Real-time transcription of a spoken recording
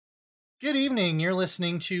Good evening. You're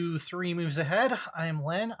listening to Three Moves Ahead. I am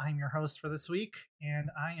Len. I'm your host for this week,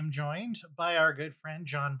 and I am joined by our good friend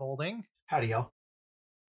John Bolding. Howdy, y'all.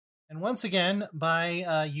 And once again by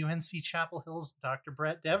UNC Chapel Hill's Dr.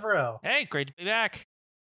 Bret Devereaux. Hey, great to be back.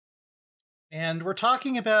 And we're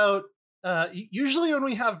talking about usually when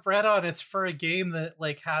we have Bret on, it's for a game that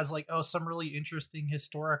has some really interesting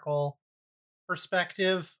historical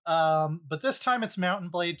perspective. But this time it's Mountain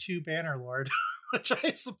Blade 2 Bannerlord. Which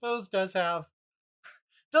I suppose does have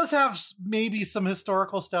maybe some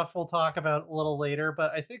historical stuff we'll talk about a little later,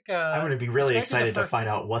 but I think I'm going to be really excited to find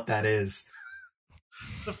out what that is.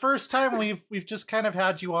 The first time we've just kind of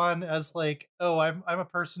had you on as I'm a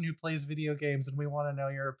person who plays video games and we want to know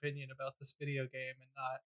your opinion about this video game and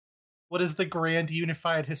not what is the grand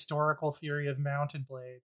unified historical theory of Mountain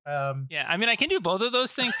Blade. Yeah, I mean, I can do both of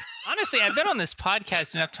those things. Honestly, I've been on this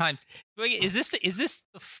podcast enough times. Is this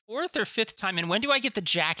the fourth or fifth time? And when do I get the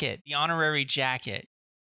jacket, the honorary jacket?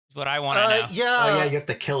 Is what I want to know. Yeah, you have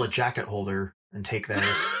to kill a jacket holder and take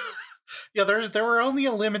those. Yeah, there were only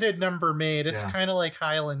a limited number made. It's kind of like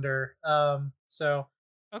Highlander.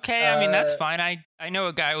 Okay, I mean, that's fine. I know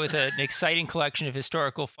a guy with an exciting collection of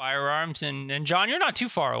historical firearms, and John, you're not too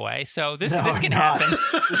far away, so this can happen.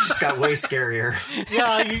 This just got way scarier.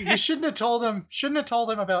 Yeah, you shouldn't have told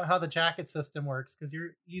him about how the jacket system works, because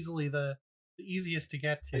you're easily the easiest to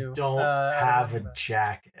get to. I don't have a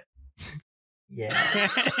jacket.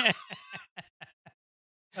 Yeah.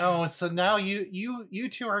 Oh, so now you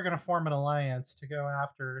two are going to form an alliance to go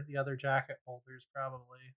after the other jacket holders,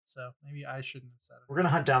 probably. So maybe I shouldn't have said it. We're going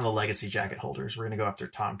to hunt down the legacy jacket holders. We're going to go after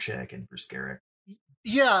Tom Chick and Bruce Garrick.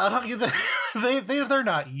 Yeah, they're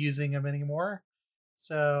not using them anymore.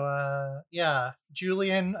 So yeah,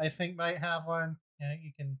 Julian, I think, might have one. Yeah,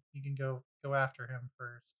 you can go after him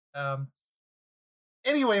first.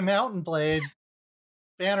 Anyway, Mountain Blade,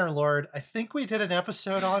 Bannerlord. I think we did an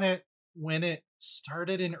episode on it when it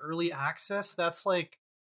started in early access. That's the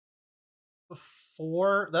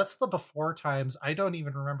before times. I don't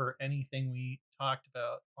even remember anything we talked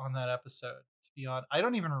about on that episode, to be honest. I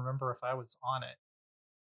don't even remember if I was on it,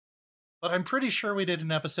 but I'm pretty sure we did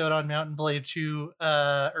an episode on Mountain Blade 2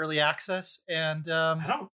 early access, and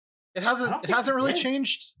it hasn't really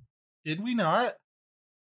changed. Did we not?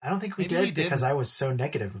 I don't think we did because I was so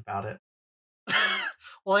negative about it.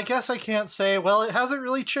 Well, I guess I can't say, well, it hasn't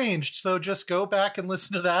really changed, so just go back and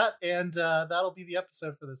listen to that, and that'll be the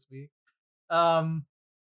episode for this week.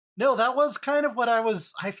 No, that was kind of what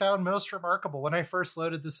I found most remarkable when I first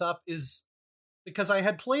loaded this up, is because I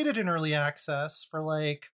had played it in early access for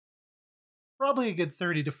probably a good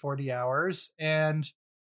 30 to 40 hours, and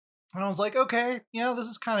I was like, okay, yeah, this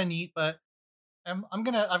is kind of neat, but I've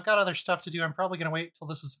got other stuff to do. I'm probably gonna wait till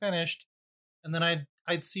this was finished. And then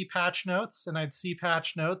I'd see patch notes, and I'd see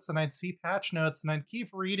patch notes, and I'd see patch notes, and I'd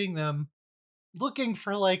keep reading them, looking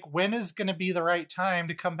for when is going to be the right time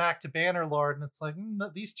to come back to Bannerlord. And it's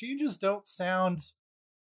these changes don't sound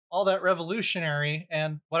all that revolutionary.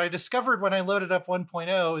 And what I discovered when I loaded up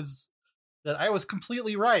 1.0 is that I was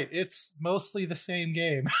completely right. It's mostly the same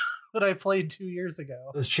game that I played 2 years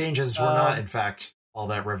ago. Those changes were not, in fact, all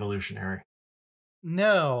that revolutionary.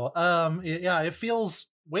 No. It feels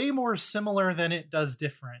way more similar than it does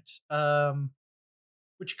different,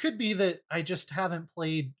 which could be that I just haven't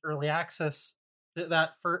played early access.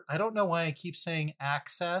 I don't know why I keep saying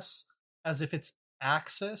access as if it's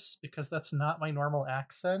axis, because that's not my normal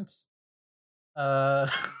accent.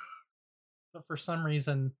 But for some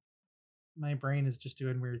reason my brain is just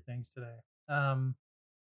doing weird things today.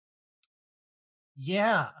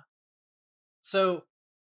 Yeah, so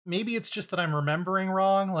maybe it's just that I'm remembering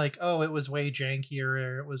wrong, it was way jankier,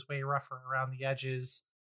 or it was way rougher around the edges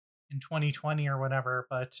in 2020 or whatever,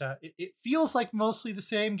 but it feels like mostly the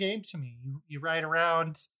same game to me. You ride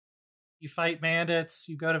around, you fight bandits,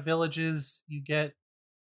 you go to villages, you get,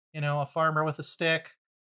 a farmer with a stick.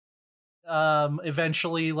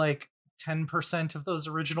 Eventually, 10% of those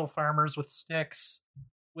original farmers with sticks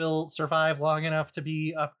will survive long enough to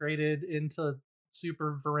be upgraded into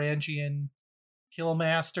super Varangian kill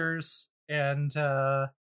masters, and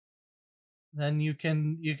then you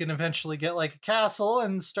can eventually get a castle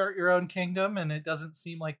and start your own kingdom. And it doesn't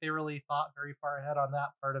seem like they really thought very far ahead on that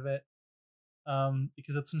part of it,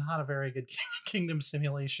 because it's not a very good kingdom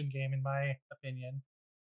simulation game, in my opinion.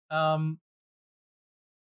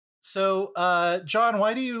 So John,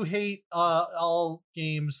 why do you hate all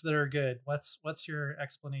games that are good? What's your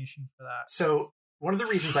explanation for that? So one of the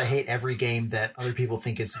reasons I hate every game that other people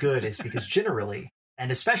think is good is because generally,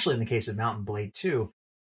 and especially in the case of Mountain Blade 2,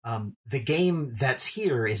 the game that's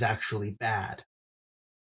here is actually bad.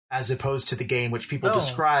 as opposed to the game which people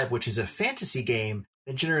describe, which is a fantasy game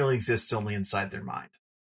that generally exists only inside their mind.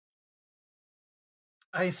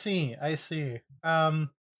 I see.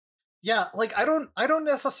 Yeah, like I don't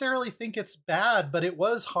necessarily think it's bad, but it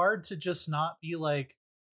was hard to just not be like,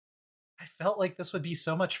 I felt like this would be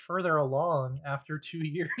so much further along after 2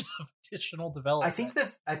 years of additional development.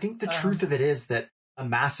 I think the truth of it is that a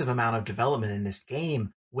massive amount of development in this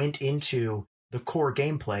game went into the core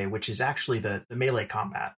gameplay, which is actually the melee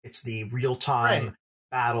combat. It's the real-time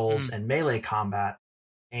battles and melee combat,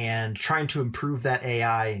 and trying to improve that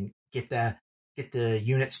AI and get the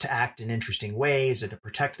units to act in interesting ways and to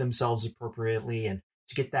protect themselves appropriately, and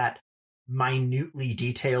to get that minutely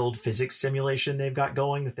detailed physics simulation they've got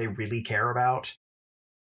going that they really care about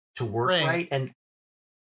to work right. And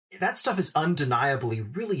that stuff is undeniably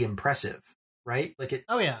really impressive, right? Like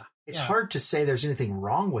it's hard to say there's anything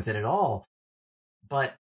wrong with it at all.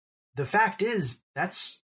 But the fact is,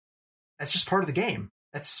 that's just part of the game.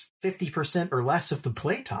 That's 50% or less of the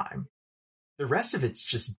playtime. The rest of it's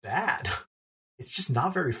just bad. It's just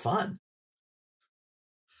not very fun.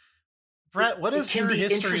 Brett, what is your history? It can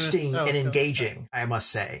be interesting and engaging, I must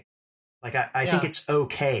say. Like, I think it's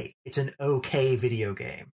okay. It's an okay video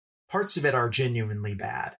game. Parts of it are genuinely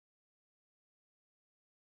bad.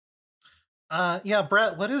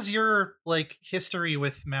 Brett, what is your history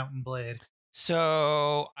with Mountain Blade?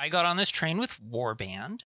 So I got on this train with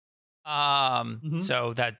Warband.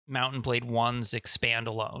 So that Mountain Blade 1's expand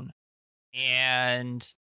alone. And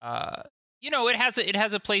it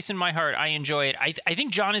has a place in my heart. I enjoy it. I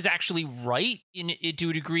think John is actually right to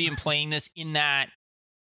a degree in playing this, in that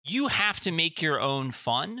you have to make your own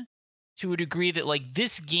fun to a degree that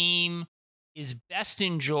this game is best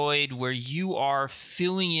enjoyed where you are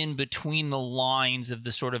filling in between the lines of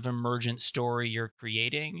the sort of emergent story you're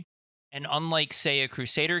creating. And unlike, say, a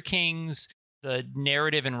Crusader Kings, the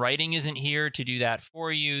narrative and writing isn't here to do that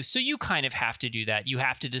for you. So you kind of have to do that. You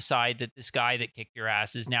have to decide that this guy that kicked your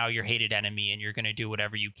ass is now your hated enemy, and you're going to do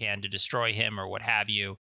whatever you can to destroy him or what have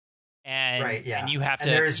you. And, and you have to.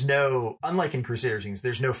 And there is no, unlike in Crusader Kings,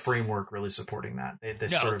 there's no framework really supporting that.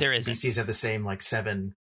 There isn't. PCs have the same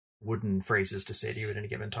 7 wooden phrases to say to you at any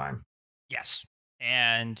given time. Yes.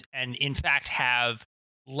 And in fact have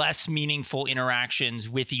less meaningful interactions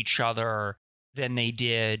with each other than they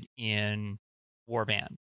did in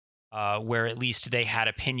Warband, where at least they had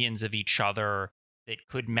opinions of each other that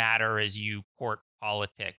could matter as you court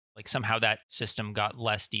politic. Somehow that system got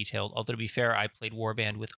less detailed. Although, to be fair, I played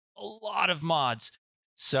Warband with a lot of mods.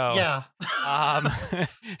 So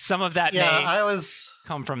some of that may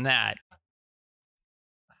come from that.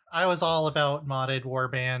 I was all about modded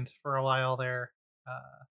Warband for a while there.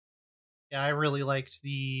 I really liked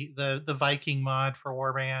the Viking mod for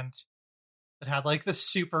Warband that had the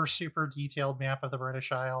super, super detailed map of the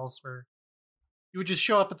British Isles, where you would just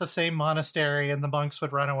show up at the same monastery and the monks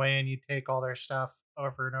would run away and you'd take all their stuff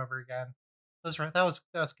over and over again. That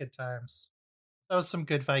was good times. That was some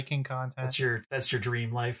good Viking content. That's your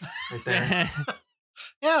dream life right there.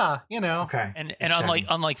 Yeah, Okay. And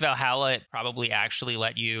unlike Valhalla, it probably actually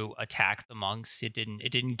let you attack the monks. It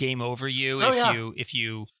didn't game over you if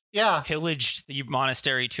you pillaged the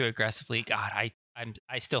monastery too aggressively. God,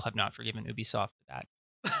 I still have not forgiven Ubisoft for that.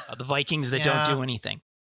 The Vikings that don't do anything.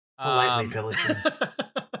 Politely pillaging.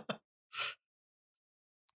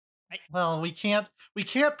 Well, we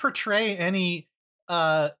can't portray any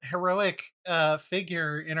heroic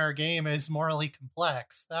figure in our game as morally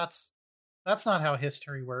complex. That's not how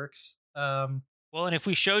history works. Well, and if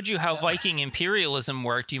we showed you how Viking imperialism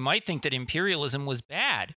worked, you might think that imperialism was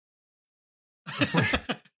bad.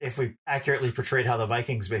 If we accurately portrayed how the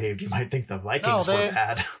Vikings behaved, you might think the Vikings were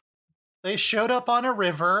bad. They showed up on a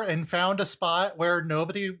river and found a spot where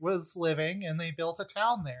nobody was living, and they built a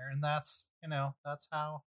town there, and that's how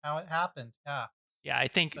it happened. Yeah. Yeah, I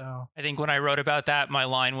think when I wrote about that, my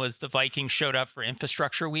line was the Vikings showed up for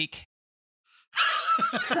Infrastructure Week.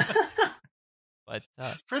 But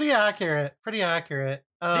pretty accurate.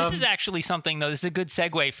 This is actually something, though. This is a good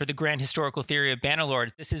segue for the grand historical theory of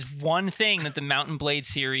Bannerlord. This is one thing that the Mountain Blade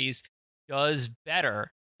series does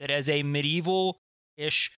better. That as a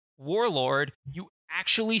medieval-ish warlord, you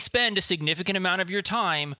actually spend a significant amount of your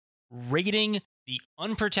time raiding the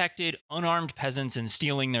unprotected, unarmed peasants and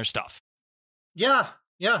stealing their stuff. Yeah.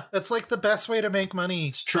 It's the best way to make money.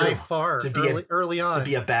 It's true. By far, early on. To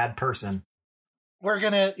be a bad person. I'm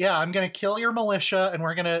gonna kill your militia, and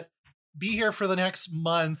we're gonna be here for the next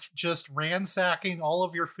month, just ransacking all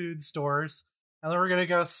of your food stores, and then we're gonna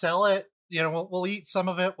go sell it. We'll eat some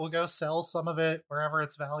of it. We'll go sell some of it wherever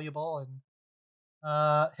it's valuable. And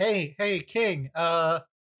hey, king,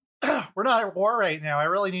 we're not at war right now. I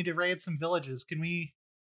really need to raid some villages. Can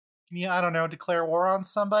you, I don't know, declare war on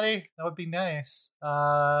somebody? That would be nice.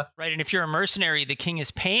 Right, and if you're a mercenary, the king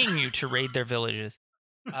is paying you to raid their villages.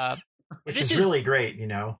 Which is really great, you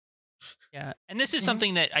know? Yeah, and this is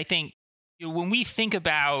something that I think, you know, when we think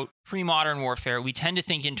about pre-modern warfare, we tend to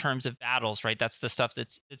think in terms of battles, right? That's the stuff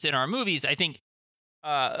that's in our movies. I think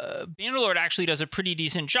Bannerlord actually does a pretty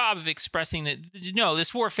decent job of expressing that, no,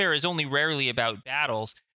 this warfare is only rarely about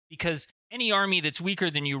battles, because any army that's weaker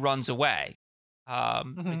than you runs away.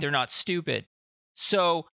 They're not stupid.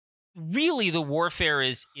 So really the warfare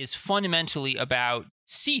is fundamentally about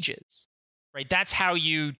sieges, right? That's how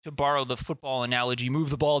you, to borrow the football analogy, move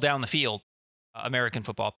the ball down the field, American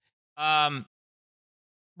football.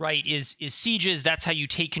 Right, is sieges. That's how you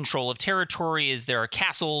take control of territory. Is there are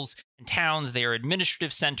castles and towns, they are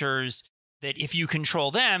administrative centers that if you control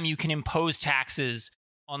them, you can impose taxes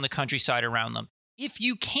on the countryside around them. If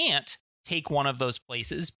you can't take one of those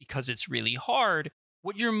places because it's really hard,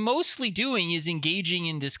 what you're mostly doing is engaging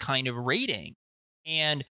in this kind of raiding.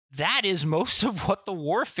 And that is most of what the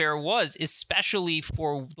warfare was, especially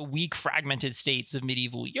for the weak, fragmented states of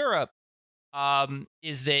medieval Europe,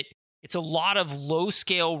 is that it's a lot of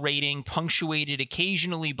low-scale raiding, punctuated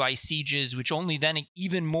occasionally by sieges, which only then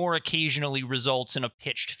even more occasionally results in a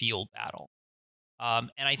pitched field battle. And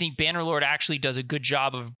I think Bannerlord actually does a good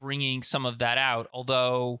job of bringing some of that out,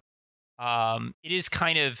 although it is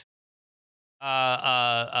kind of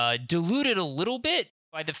diluted a little bit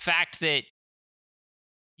by the fact that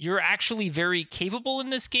you're actually very capable in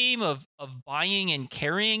this game of buying and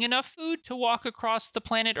carrying enough food to walk across the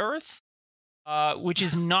planet Earth, which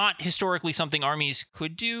is not historically something armies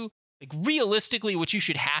could do. Like, realistically, what you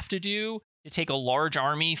should have to do to take a large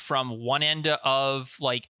army from one end of,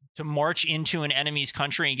 like, to march into an enemy's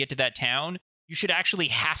country and get to that town, you should actually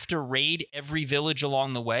have to raid every village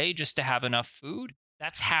along the way just to have enough food.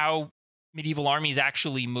 That's how medieval armies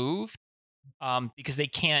actually move, because they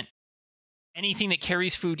can't. Anything that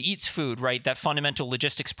carries food eats food, right? That fundamental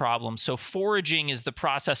logistics problem. So foraging is the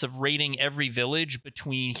process of raiding every village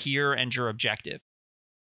between here and your objective.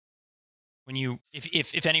 When you,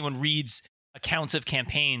 if anyone reads accounts of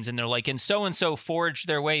campaigns and they're like, and so foraged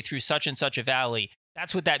their way through such and such a valley,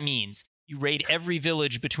 that's what that means. You raid every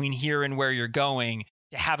village between here and where you're going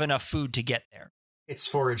to have enough food to get there. It's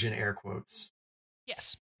forage in air quotes.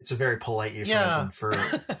 Yes. It's a very polite euphemism for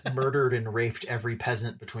murdered and raped every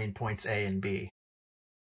peasant between points A and B.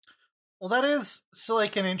 Well, that is so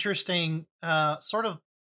like an interesting sort of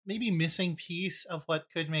maybe missing piece of what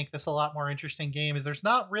could make this a lot more interesting game is there's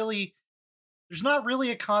not really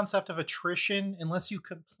a concept of attrition unless you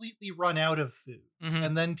completely run out of food,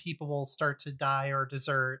 and then people will start to die or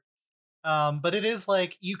desert. But it is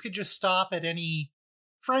like you could just stop at any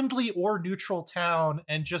friendly or neutral town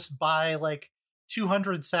and just buy like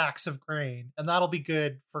 200 sacks of grain, and that'll be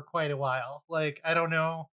good for quite a while. Like, I don't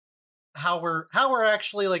know how we're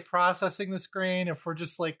actually like processing this grain, if we're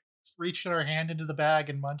just like reaching our hand into the bag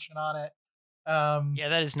and munching on it. Yeah,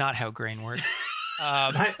 that is not how grain works.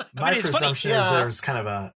 My presumption is there's kind of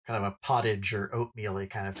a pottage or oatmeal-y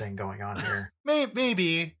kind of thing going on here.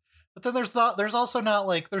 Maybe, but then there's also not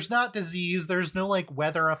like there's not disease. There's no like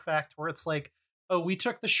weather effect where it's like, oh, we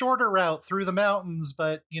took the shorter route through the mountains,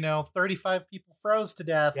 but 35 people froze to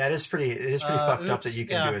death. Yeah, it is pretty fucked up that you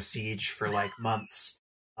can do a siege for like months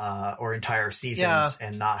or entire seasons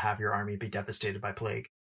and not have your army be devastated by plague.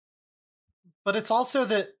 But it's also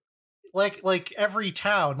that like every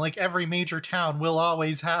town, like every major town will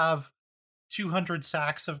always have 200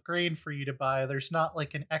 sacks of grain for you to buy. There's not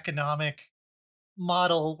like an economic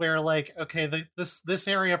model where like, okay, this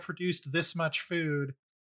area produced this much food,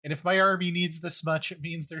 and if my army needs this much, it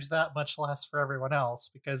means there's that much less for everyone else,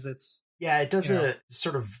 because it's... Yeah, it does a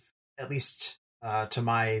sort of, at least to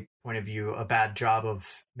my point of view, a bad job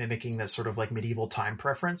of mimicking that sort of like medieval time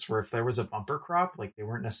preference, where if there was a bumper crop, like they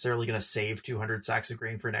weren't necessarily going to save 200 sacks of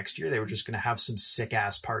grain for next year. They were just going to have some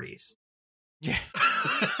sick-ass parties. Yeah.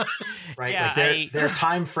 Right? Yeah, like their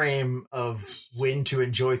time frame of when to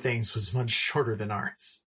enjoy things was much shorter than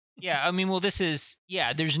ours. Yeah, I mean, well, this is,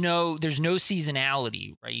 there's no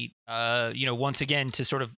seasonality, right? Once again, to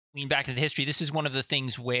sort of lean back to the history, this is one of the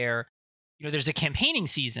things where, there's a campaigning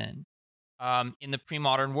season in the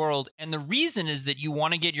pre-modern world. And the reason is that you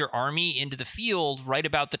want to get your army into the field right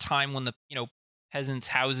about the time when the, peasants'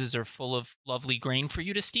 houses are full of lovely grain for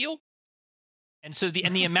you to steal. And so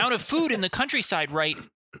the amount of food in the countryside, right,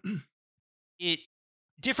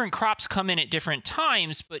 different crops come in at different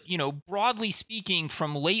times, but, broadly speaking,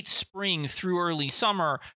 from late spring through early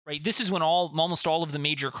summer, right, this is when almost all of the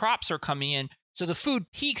major crops are coming in. So the food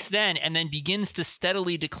peaks then and then begins to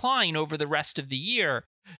steadily decline over the rest of the year.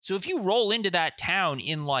 So if you roll into that town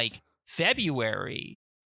in like February,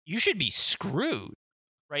 you should be screwed,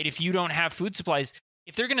 right? If you don't have food supplies,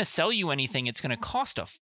 if they're going to sell you anything, it's going to cost a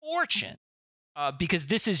fortune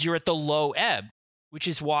because you're at the low ebb, which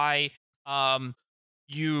is why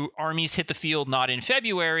armies hit the field not in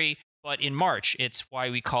February, but in March. It's why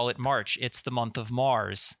we call it March. It's the month of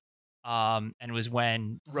Mars. And it was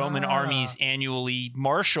when Roman armies annually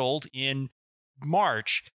marshaled in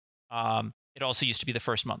March. It also used to be the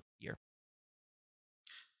first month of the year.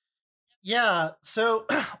 Yeah, so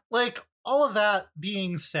like all of that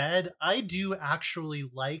being said, I do actually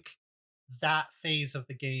like that phase of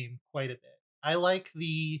the game quite a bit. I like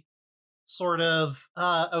the sort of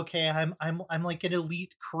okay, I'm like an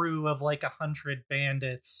elite crew of like 100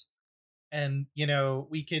 bandits, and you know,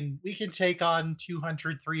 we can take on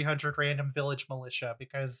 200, 300 random village militia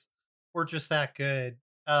because we're just that good.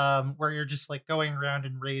 Where you're just like going around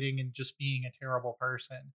and raiding and just being a terrible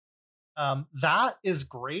person. That is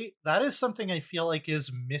great. That is something I feel like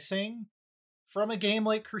is missing from a game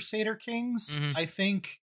like Crusader Kings. Mm-hmm. I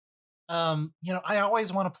think you know, I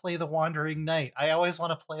always want to play the Wandering Knight. I always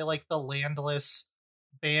want to play like the landless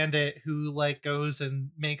bandit who like goes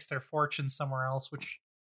and makes their fortune somewhere else, which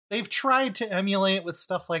they've tried to emulate with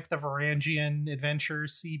stuff like the Varangian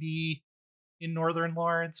Adventures CB in Northern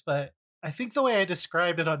Lords, but I think the way I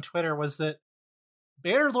described it on Twitter was that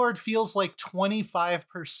Bannerlord feels like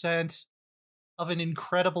 25% of an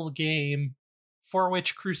incredible game for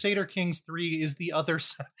which Crusader Kings 3 is the other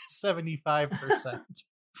 75%.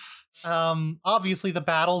 Obviously the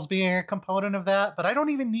battles being a component of that, but I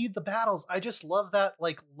don't even need the battles. I just love that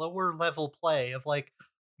like lower level play of like,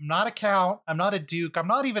 I'm not a count, I'm not a duke, I'm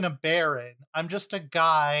not even a baron. I'm just a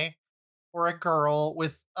guy or a girl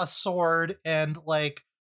with a sword and like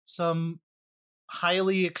some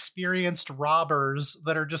highly experienced robbers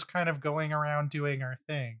that are just kind of going around doing our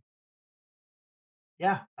thing.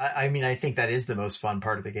 Yeah, I mean, I think that is the most fun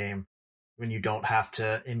part of the game, when you don't have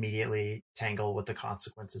to immediately tangle with the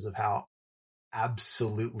consequences of how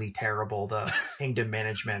absolutely terrible the kingdom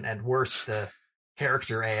management and worse the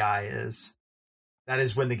character AI is. That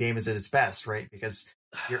is when the game is at its best, right? Because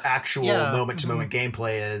your actual moment-to-moment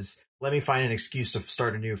gameplay is, let me find an excuse to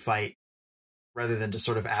start a new fight, rather than to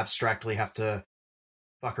sort of abstractly have to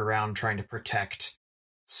fuck around trying to protect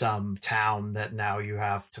some town that now you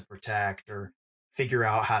have to protect, or figure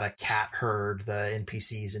out how to cat herd the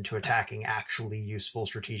NPCs into attacking actually useful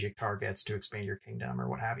strategic targets to expand your kingdom or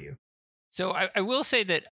what have you. So I will say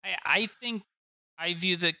that I think I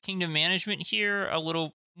view the kingdom management here a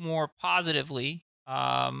little more positively.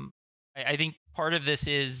 I think part of this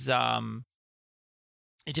is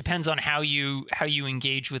it depends on how you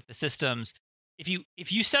engage with the systems.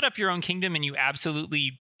 If you set up your own kingdom and you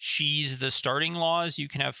absolutely cheese the starting laws, you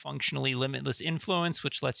can have functionally limitless influence,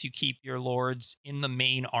 which lets you keep your lords in the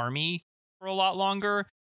main army for a lot longer,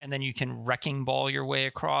 and then you can wrecking ball your way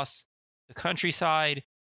across the countryside,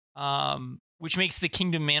 which makes the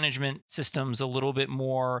kingdom management systems a little bit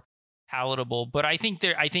more palatable. But I think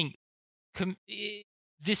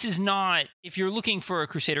this is not, if you're looking for a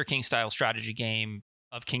Crusader King style strategy game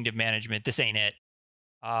of kingdom management, this ain't it.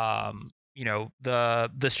 You know,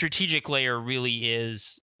 the strategic layer really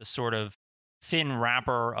is the sort of thin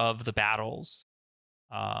wrapper of the battles,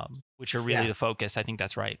 which are really the focus. I think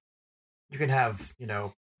that's right. You can have, you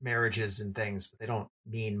know, marriages and things, but they don't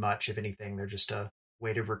mean much. If anything, they're just a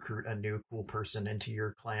way to recruit a new cool person into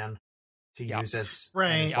your clan to use as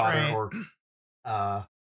fodder. Or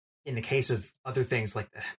in the case of other things like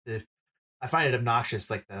I find it obnoxious,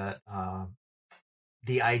 like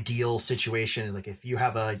the ideal situation is like, if you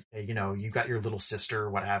have you know, you got your little sister or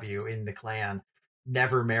what have you in the clan,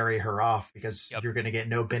 never marry her off, because you're going to get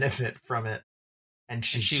no benefit from it, and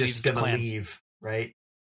she's just going to leave, right?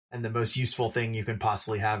 And the most useful thing you can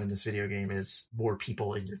possibly have in this video game is more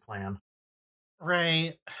people in your clan.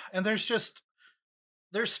 Right. And there's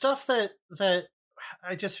stuff that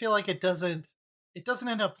I just feel like it doesn't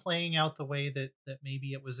end up playing out the way that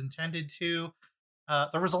maybe it was intended to.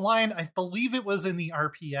 There was a line, I believe it was in the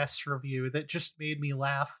RPS review, that just made me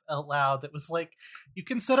laugh out loud. That was like, you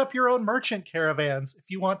can set up your own merchant caravans if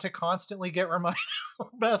you want to constantly get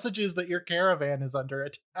messages that your caravan is under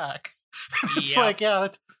attack. It's like,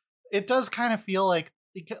 it does kind of feel like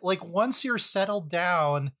once you're settled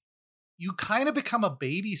down, you kind of become a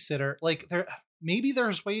babysitter. Like maybe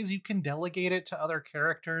there's ways you can delegate it to other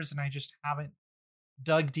characters, and I just haven't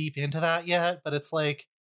dug deep into that yet. But it's like,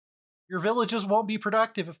 your villages won't be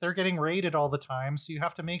productive if they're getting raided all the time, so you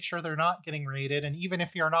have to make sure they're not getting raided. And even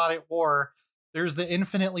if you're not at war, There's the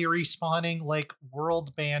infinitely respawning like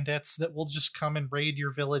world bandits that will just come and raid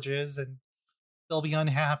your villages, and they'll be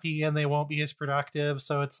unhappy and they won't be as productive.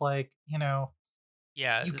 So it's like,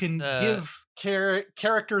 Yeah, you can give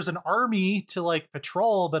characters an army to like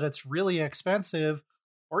patrol, but it's really expensive.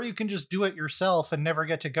 Or you can just do it yourself and never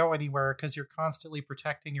get to go anywhere because you're constantly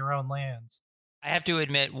protecting your own lands. I have to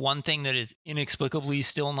admit, one thing that is inexplicably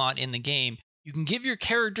still not in the game, you can give your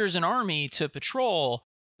characters an army to patrol,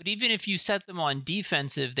 but even if you set them on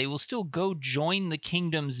defensive, they will still go join the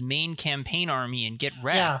kingdom's main campaign army and get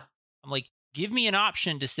wrecked. Yeah. I'm like, give me an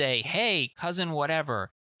option to say, hey, cousin,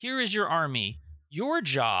 whatever, here is your army. Your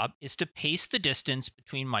job is to pace the distance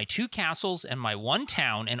between my 2 castles and my 1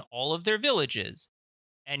 town and all of their villages,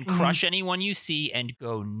 and crush anyone you see and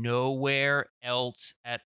go nowhere else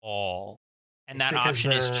at all. And that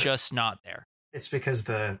option is just not there. It's because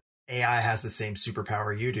the AI has the same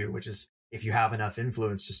superpower you do, which is if you have enough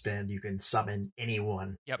influence to spend, you can summon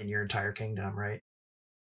anyone in your entire kingdom, right?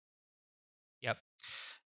 Yep.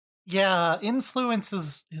 Yeah, influence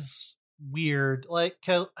is weird. Like,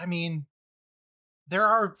 I mean, there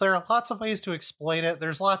are lots of ways to exploit it.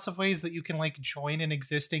 There's lots of ways that you can like join an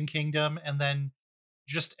existing kingdom and then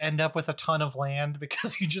just end up with a ton of land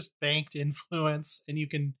because you just banked influence, and you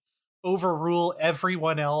can overrule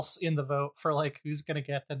everyone else in the vote for like who's going to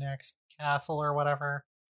get the next castle or whatever.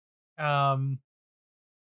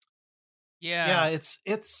 Yeah, it's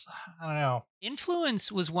I don't know.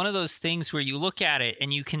 Influence was one of those things where you look at it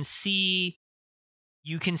and you can see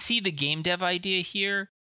the game dev idea here,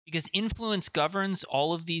 because influence governs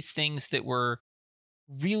all of these things that were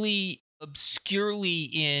really obscurely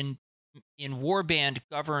in Warband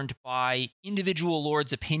governed by individual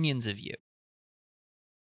lords' opinions of you.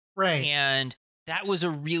 Right. And that was a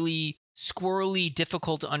really squirrely,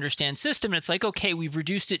 difficult to understand system. And it's like, okay, we've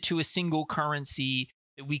reduced it to a single currency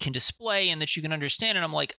that we can display and that you can understand. And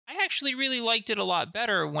I'm like, I actually really liked it a lot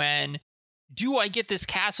better when do I get this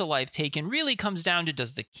castle I've taken really comes down to,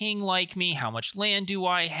 does the king like me? How much land do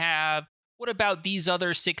I have? What about these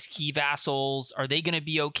other 6 key vassals? Are they going to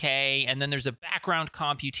be okay? And then there's a background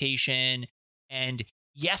computation and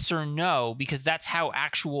yes or no, because that's how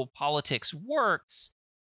actual politics works.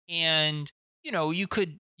 And, you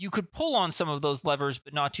could pull on some of those levers,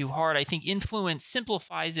 but not too hard. I think influence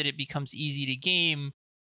simplifies it. It becomes easy to game,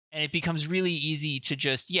 and it becomes really easy to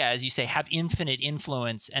just, as you say, have infinite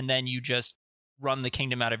influence, and then you just run the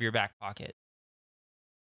kingdom out of your back pocket.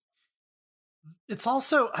 It's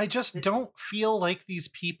also, I just don't feel like these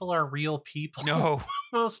people are real people. No.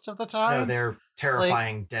 Most of the time. No, they're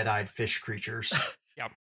terrifying, dead-eyed fish creatures.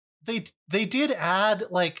 Yep. They did add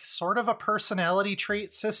like sort of a personality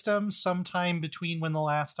trait system sometime between when the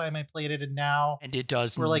last time I played it and now. And it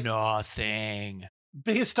does nothing.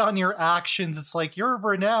 Based on your actions, it's like you're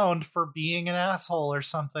renowned for being an asshole or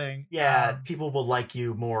something. Yeah, people will like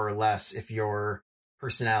you more or less if your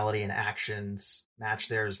personality and actions match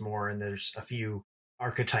theirs more, and there's a few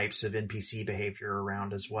archetypes of NPC behavior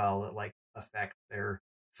around as well that like affect their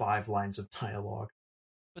 5 lines of dialogue.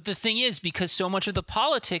 But the thing is, because so much of the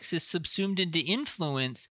politics is subsumed into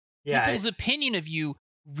influence, people's opinion of you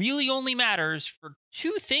really only matters for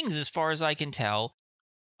 2 things as far as I can tell.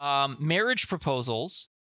 Marriage proposals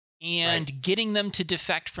and getting them to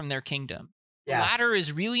defect from their kingdom. The latter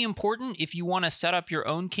is really important if you want to set up your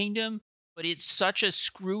own kingdom, but it's such a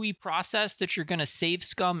screwy process that you're going to save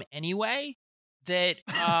scum anyway that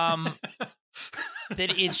that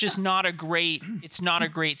it's just not a great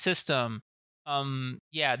system.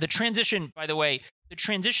 The transition, by the way, the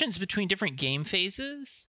transitions between different game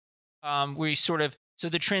phases, where you so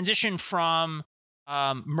the transition from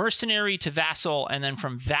mercenary to vassal and then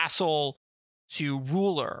from vassal to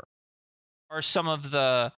ruler are some of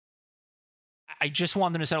the, I just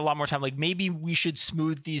want them to spend a lot more time. Like, maybe we should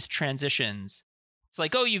smooth these transitions. It's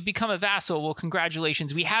like, oh, you've become a vassal. Well,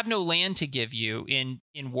 congratulations. We have no land to give you. In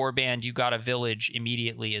Warband, you got a village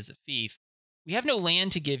immediately as a fief. We have no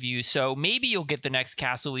land to give you, so maybe you'll get the next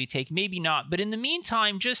castle we take, maybe not. But in the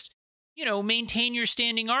meantime, just, maintain your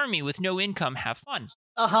standing army with no income. Have fun.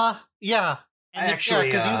 Yeah. Because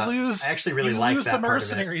I actually really like that the part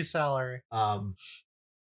mercenary of it. salary. I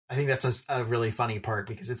think that's a really funny part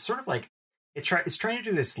because it's sort of like it's trying to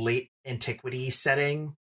do this late antiquity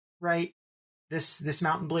setting, right? This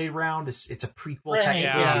Mountain Blade round, it's a prequel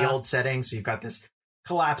technically of the old setting, so you've got this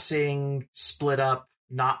collapsing, split up,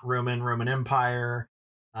 not Roman Empire,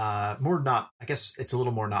 I guess it's a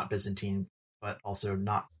little more not Byzantine, but also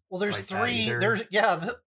not. Well, there's 3.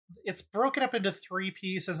 It's broken up into 3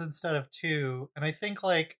 pieces instead of 2, and I think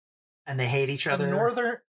like, and they hate each other.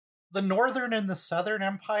 the Northern and the Southern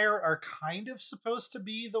Empire are kind of supposed to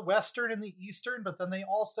be the Western and the Eastern, but then they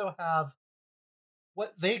also have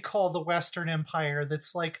what they call the Western Empire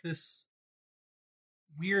that's like this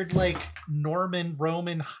weird like Norman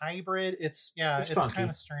Roman hybrid. It's kind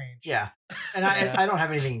of strange. Yeah. And I don't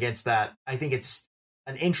have anything against that. I think it's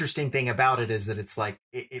an interesting thing about it is that it's like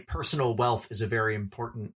personal wealth is a very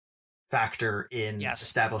important factor in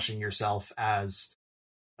establishing yourself as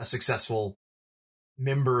a successful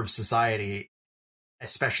member of society,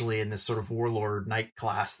 especially in this sort of warlord knight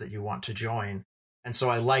class that you want to join. And so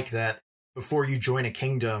I like that before you join a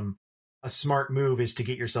kingdom, a smart move is to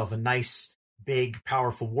get yourself a nice, big,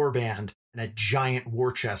 powerful warband and a giant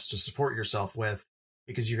war chest to support yourself with,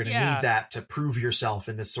 because you're going to need that to prove yourself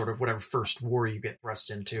in this sort of whatever first war you get thrust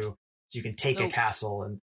into, so you can take a castle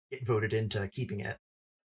and get voted into keeping it.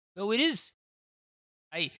 Though it is,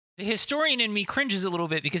 the historian in me cringes a little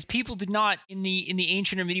bit, because people did not in the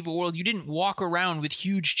ancient or medieval world. You didn't walk around with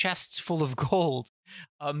huge chests full of gold.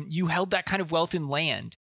 You held that kind of wealth in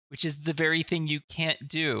land, which is the very thing you can't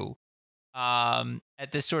do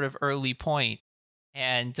at this sort of early point.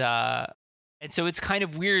 And so it's kind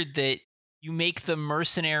of weird that you make the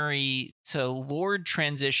mercenary to lord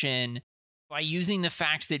transition by using the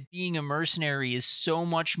fact that being a mercenary is so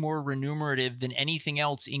much more remunerative than anything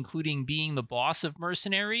else, including being the boss of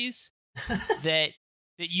mercenaries, that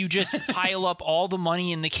you just pile up all the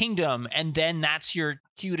money in the kingdom and then that's your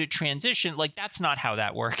cue to transition. Like, that's not how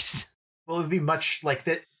that works. Well, it would be much like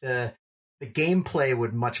the gameplay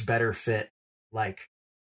would much better fit like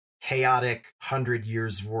chaotic 100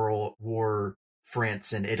 Years War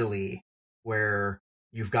France and Italy, where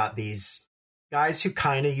you've got these guys who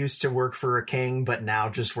kind of used to work for a king, but now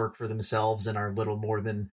just work for themselves and are little more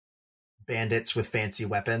than bandits with fancy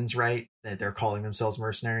weapons, right? They're calling themselves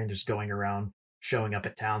mercenary and just going around showing up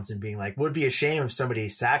at towns and being like, would be a shame if somebody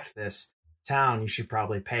sacked this town. You should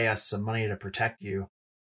probably pay us some money to protect you.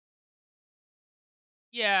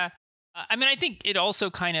 Yeah. I mean, I think it also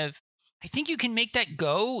I think you can make that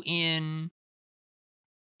go in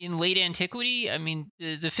late antiquity. I mean,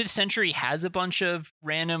 the 5th century has a bunch of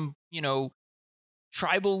random,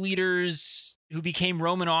 tribal leaders who became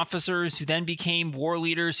Roman officers, who then became war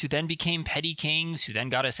leaders, who then became petty kings, who then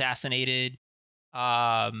got assassinated.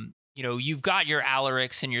 You've got your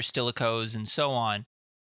Alarics and your Stilicos and so on.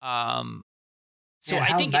 So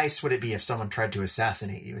I think nice would it be if someone tried to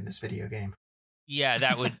assassinate you in this video game? Yeah,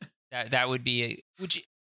 that would that would be which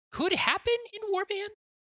could happen in Warband.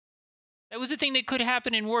 That was a thing that could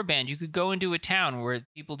happen in Warband. You could go into a town where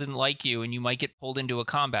people didn't like you and you might get pulled into a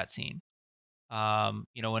combat scene.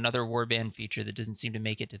 Another Warband feature that doesn't seem to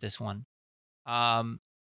make it to this one.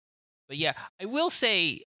 But yeah, I will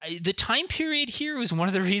say the time period here was one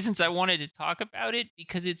of the reasons I wanted to talk about it,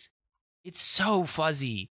 because it's so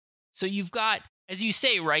fuzzy. So you've got, as you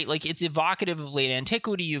say, right, like it's evocative of late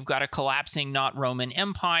antiquity. You've got a collapsing, not Roman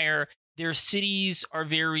Empire. Their cities are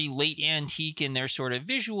very late antique in their sort of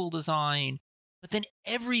visual design, but then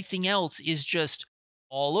everything else is just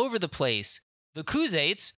all over the place. The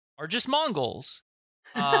Khuzaits are just Mongols.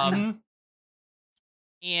 And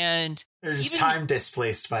they're just time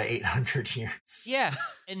displaced by 800 years. Yeah.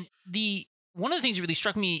 And one of the things that really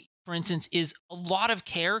struck me, for instance, is a lot of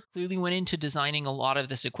care clearly went into designing a lot of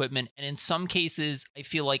this equipment. And in some cases, I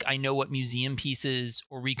feel like I know what museum pieces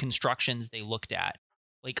or reconstructions they looked at.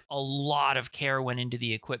 Like, a lot of care went into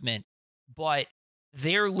the equipment, but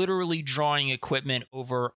they're literally drawing equipment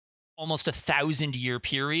over almost 1,000-year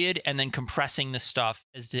period and then compressing the stuff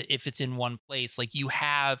as to if it's in one place. Like, you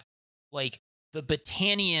have, like, the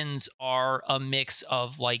Battanians are a mix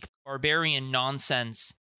of, like, barbarian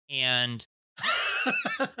nonsense and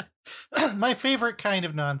my favorite kind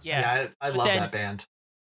of nonsense. Yeah, I love that band.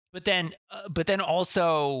 But then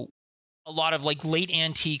also a lot of, like, late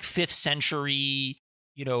antique 5th century,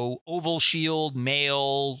 oval shield,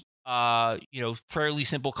 mail, fairly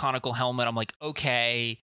simple conical helmet. I'm like,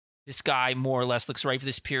 okay, this guy more or less looks right for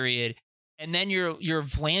this period. And then your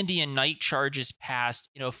Vlandian knight charges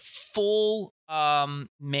past, full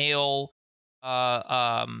mail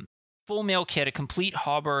kit, a complete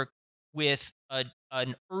hauberk with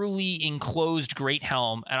an early enclosed great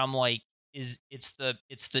helm, and I'm like, it's the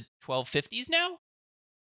 1250s now?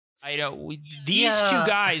 I don't. These two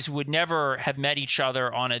guys would never have met each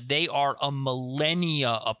other they are a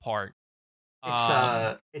millennia apart.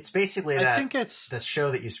 It's basically that. I think it's the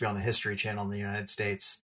show that used to be on the History Channel in the United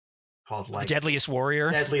States called like The Deadliest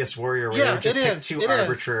Warrior. Where they would just pick two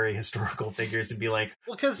arbitrary historical figures and be like,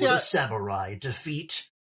 "Will a samurai defeat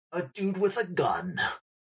a dude with a gun?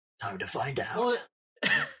 Time to find out."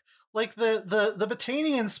 like the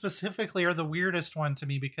Batanians specifically are the weirdest one to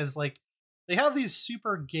me because like they have these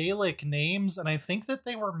super Gaelic names, and I think that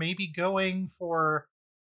they were maybe going for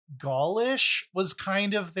Gaulish was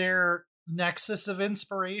kind of their nexus of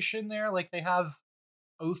inspiration there. Like they have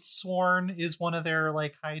Oathsworn is one of their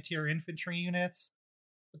like high tier infantry units.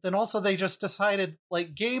 But then also they just decided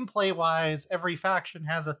like gameplay wise, every faction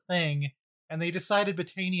has a thing. And they decided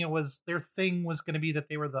Britannia was their thing was going to be that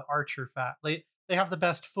they were the archer They have the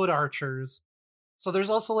best foot archers. So there's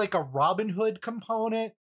also like a Robin Hood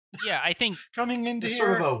component. Yeah, I think coming into it's here.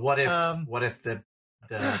 Sort of a what if the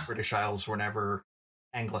British Isles were never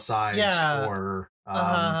anglicized or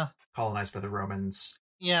colonized by the Romans.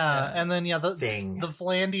 Yeah, and then the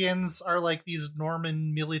Vlandians are like these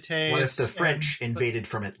Norman milites. What if the French invaded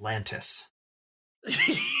from Atlantis?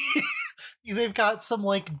 They've got some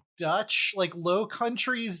like Dutch, like Low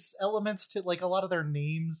Countries elements to like a lot of their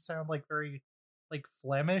names sound like very like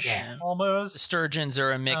Flemish almost. The Sturgeons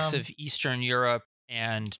are a mix of Eastern Europe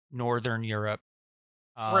and Northern Europe.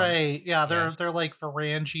 Right. Yeah, they're like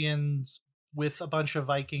Varangians with a bunch of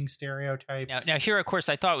Viking stereotypes. Now here, of course,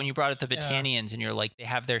 I thought when you brought up the Batanians and you're like, they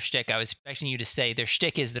have their shtick, I was expecting you to say their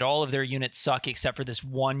shtick is that all of their units suck except for this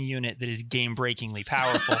one unit that is game-breakingly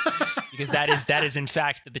powerful, because that is in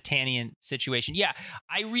fact the Batanian situation. Yeah,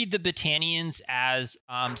 I read the Batanians as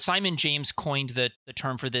Simon James coined the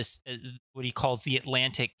term for this, what he calls the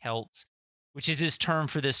Atlantic Celts, which is his term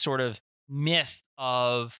for this sort of myth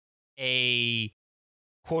of a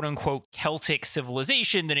quote-unquote Celtic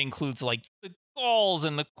civilization that includes like the Gauls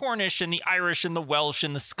and the Cornish and the Irish and the Welsh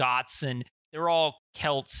and the Scots, and they're all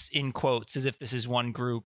Celts in quotes as if this is one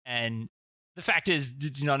group. And the fact is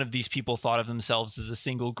none of these people thought of themselves as a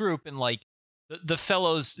single group, and like the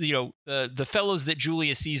fellows, the fellows that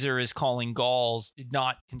Julius Caesar is calling Gauls did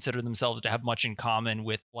not consider themselves to have much in common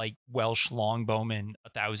with like Welsh longbowmen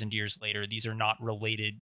 1,000 years later. These are not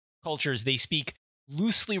related cultures. They speak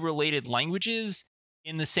loosely related languages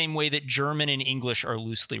in the same way that German and English are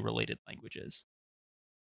loosely related languages.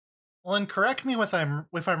 Well, and correct me if I'm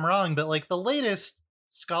wrong, but like the latest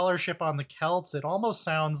scholarship on the Celts, it almost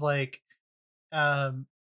sounds like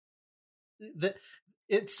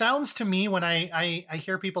it sounds to me when I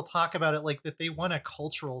hear people talk about it like that they won a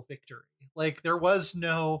cultural victory. Like there was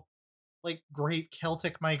no like great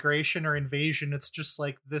Celtic migration or invasion. It's just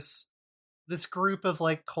like this group of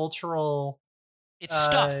like cultural. It's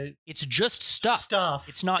stuff. It's just stuff.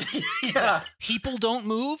 It's not. Yeah. People don't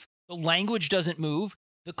move. The language doesn't move.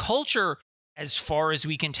 The culture, as far as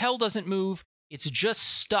we can tell, doesn't move. It's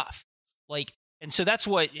just stuff. Like, and so that's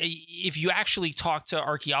what, if you actually talk to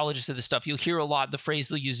archaeologists of this stuff, you'll hear a lot. The phrase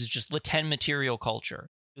they'll use is just Latin material culture.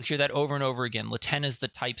 You'll hear that over and over again. Latin is the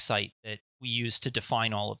type site that we use to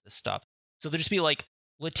define all of this stuff. So there'll just be like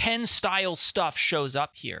Latin style stuff shows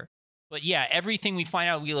up here. But yeah, everything we find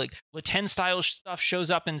out, we like Latin style stuff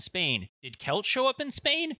shows up in Spain. Did Celts show up in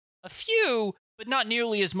Spain? A few, but not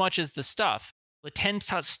nearly as much as the stuff. Latin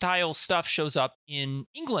style stuff shows up in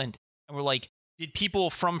England. And we're like, did people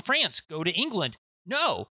from France go to England?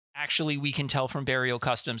 No. Actually, we can tell from burial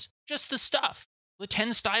customs, just the stuff.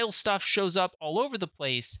 Latin style stuff shows up all over the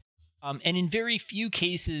place. And in very few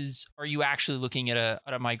cases are you actually looking at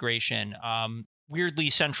a migration. Weirdly,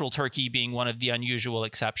 central Turkey being one of the unusual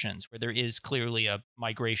exceptions, where there is clearly a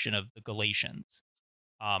migration of the Galatians,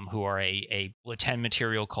 who are a Latin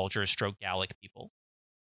material culture stroke Gallic people.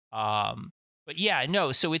 But yeah,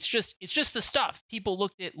 no, so it's just the stuff. People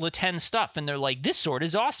looked at Latin stuff and they're like, this sword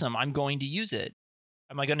is awesome. I'm going to use it.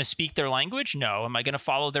 Am I going to speak their language? No. Am I going to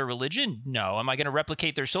follow their religion? No. Am I going to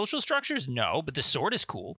replicate their social structures? No. But the sword is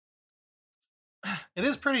cool. It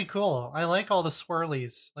is pretty cool. I like all the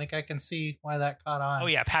swirlies. Like I can see why that caught on. Oh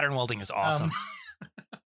yeah, pattern welding is awesome.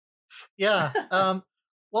 Yeah.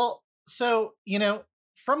 Well, so,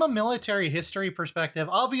 from a military history perspective,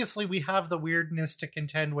 obviously we have the weirdness to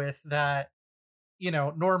contend with that,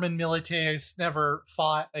 Norman milites never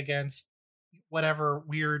fought against whatever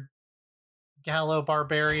weird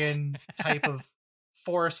Gallo-barbarian type of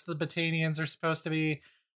force the Batanians are supposed to be.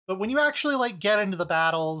 But when you actually like get into the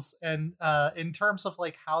battles and in terms of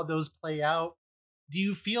like how those play out, do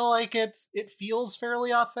you feel like it feels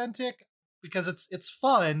fairly authentic? Because it's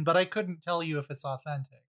fun, but I couldn't tell you if it's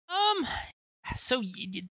authentic. So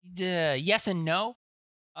yes and no.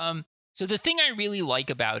 So the thing I really like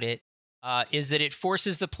about it is that it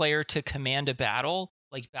forces the player to command a battle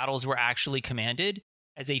like battles were actually commanded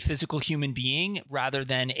as a physical human being rather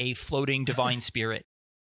than a floating divine spirit.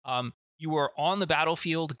 You are on the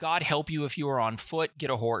battlefield. God help you if you are on foot.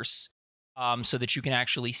 Get a horse so that you can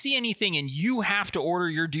actually see anything, and you have to order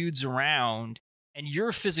your dudes around and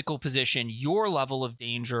your physical position, your level of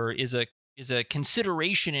danger is a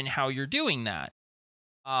consideration in how you're doing that.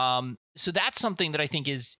 So that's something that I think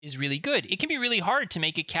is really good. It can be really hard to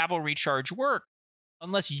make a cavalry charge work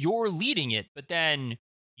unless you're leading it, but then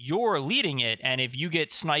you're leading it, and if you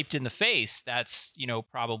get sniped in the face, that's,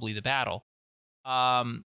 probably the battle.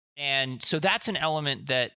 And so that's an element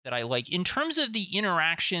that I like. In terms of the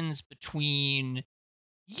interactions between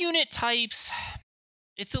unit types,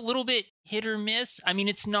 it's a little bit hit or miss. I mean,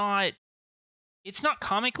 it's not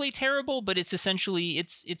comically terrible, but it's essentially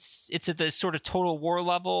it's at the sort of Total War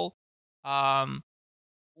level.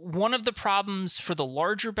 One of the problems for the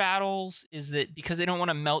larger battles is that because they don't want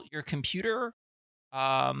to melt your computer,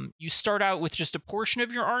 you start out with just a portion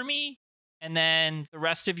of your army, and then the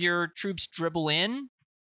rest of your troops dribble in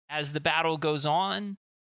as the battle goes on,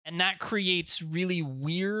 and that creates really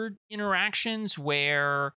weird interactions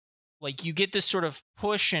where, like, you get this sort of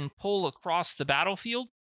push and pull across the battlefield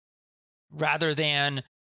rather than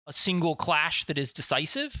a single clash that is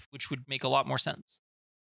decisive, which would make a lot more sense.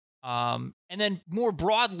 And then more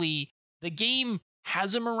broadly, the game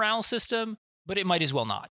has a morale system, but it might as well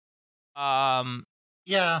not.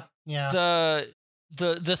 Yeah.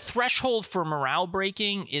 The threshold for morale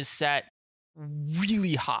breaking is set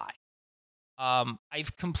really high.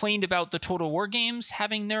 I've complained about the Total War games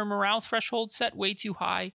having their morale threshold set way too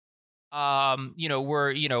high. Where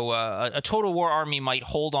a Total War army might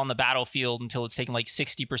hold on the battlefield until it's taken like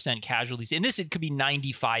 60% casualties. In this, it could be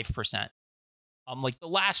 95%. Like the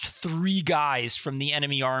last 3 guys from the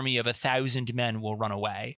enemy army of 1,000 men will run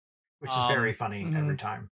away, which is very funny every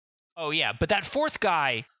time. Oh yeah, but that 4th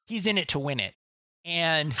guy, he's in it to win it,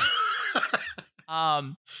 and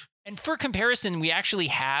and for comparison, we actually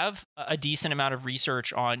have a decent amount of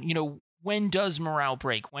research on, when does morale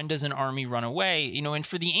break? When does an army run away? And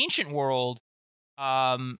for the ancient world,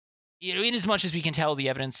 in as much as we can tell, the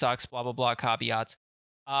evidence sucks, blah, blah, blah, caveats.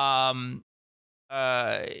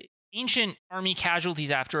 Ancient army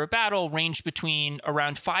casualties after a battle ranged between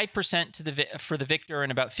around 5% for the victor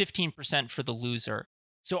and about 15% for the loser.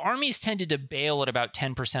 So armies tended to bail at about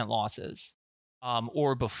 10% losses,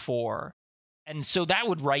 or before. And so that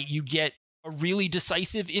would you get a really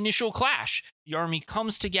decisive initial clash. The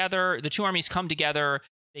 2 armies come together,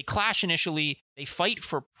 they clash initially, they fight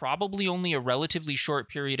for probably only a relatively short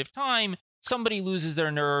period of time. Somebody loses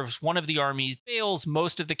their nerves, one of the armies bails,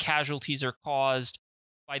 most of the casualties are caused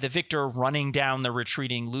by the victor running down the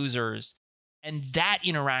retreating losers. And that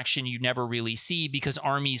interaction you never really see because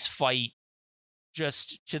armies fight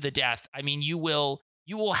just to the death. I mean, you will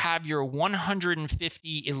have your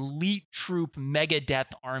 150 elite troop mega death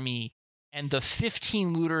army, and the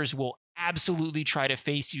 15 looters will absolutely try to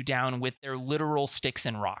face you down with their literal sticks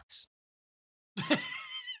and rocks.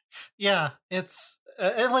 Yeah, it's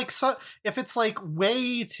and like, so if it's like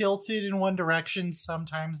way tilted in one direction,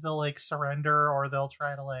 sometimes they'll like surrender or they'll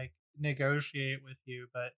try to like negotiate with you.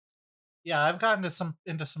 But yeah, I've gotten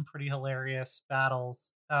into some pretty hilarious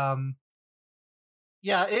battles.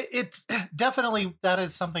 Yeah, it's definitely, that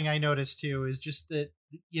is something I noticed too, is just that,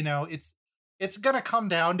 it's gonna come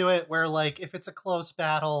down to it where, like, if it's a close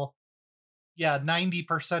battle, yeah,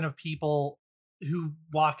 90% of people who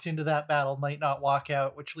walked into that battle might not walk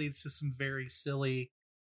out, which leads to some very silly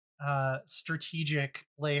strategic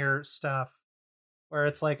layer stuff where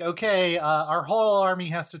it's like, okay, our whole army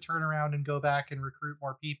has to turn around and go back and recruit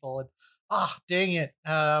more people, and dang it,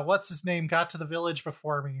 what's his name got to the village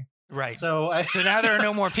before me. Right. So now there are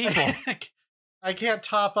no more people. I can't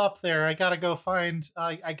top up there. I gotta go find.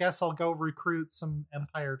 I guess I'll go recruit some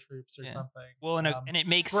Empire troops or something. Well, and it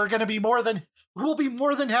makes we'll be more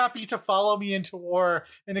than happy to follow me into war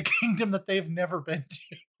in a kingdom that they've never been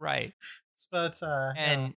to. Right. But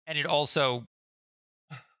and it also,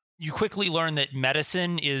 you quickly learn that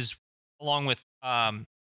medicine is, along with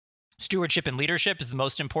stewardship and leadership, is the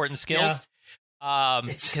most important skills. Yeah.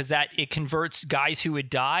 Because it converts guys who would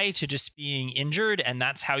die to just being injured, and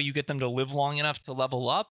that's how you get them to live long enough to level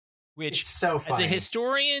up, which, so funny, as a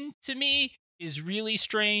historian, to me, is really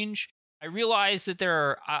strange. I realize that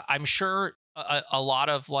there are, I'm sure, a lot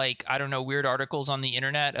of, like, I don't know, weird articles on the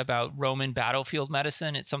internet about Roman battlefield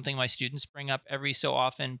medicine. It's something my students bring up every so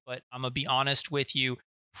often, but I'm gonna be honest with you,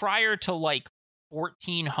 prior to like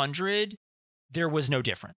 1400, there was no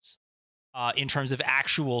difference. In terms of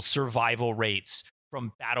actual survival rates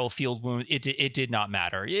from battlefield wounds, it did not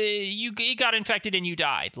matter. You got infected and you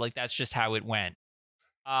died. Like, that's just how it went.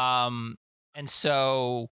 And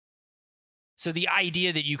so the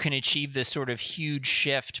idea that you can achieve this sort of huge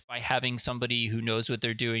shift by having somebody who knows what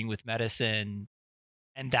they're doing with medicine,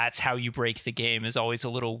 and that's how you break the game, is always a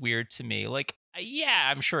little weird to me. Like, Yeah,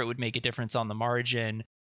 I'm sure it would make a difference on the margin.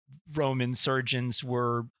 Roman surgeons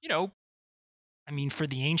were, I mean, for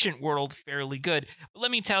the ancient world, fairly good. But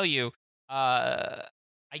let me tell you, I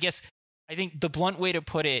guess I think the blunt way to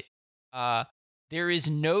put it, uh, there is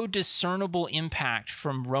no discernible impact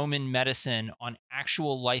from Roman medicine on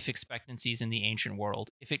actual life expectancies in the ancient world.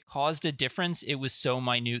 If it caused a difference, it was so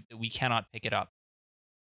minute that we cannot pick it up.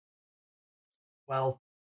 Well,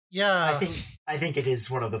 Yeah. I think it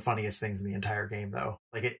is one of the funniest things in the entire game, though.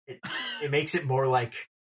 Like it makes it more like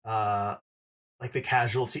the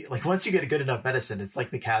casualty. Like once you get a good enough medicine, it's like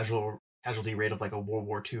the casualty rate of like a World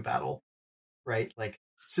War II battle, right? Like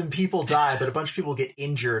some people die, but a bunch of people get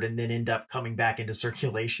injured and then end up coming back into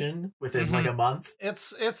circulation within like a month.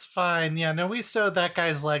 It's fine. Yeah, no, we sewed that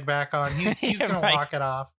guy's leg back on. He's gonna Right. walk it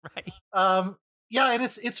off. Right. Yeah, and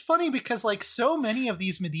it's funny because like so many of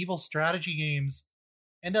these medieval strategy games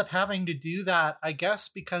end up having to do that, I guess,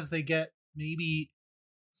 because they get maybe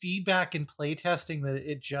feedback in playtesting that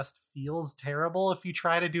it just feels terrible if you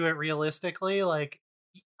try to do it realistically. Like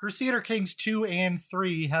Crusader Kings 2 and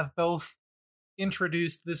 3 have both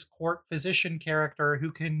introduced this court physician character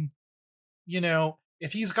who can,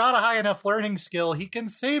 if he's got a high enough learning skill, he can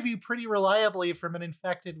save you pretty reliably from an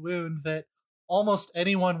infected wound that almost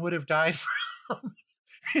anyone would have died from,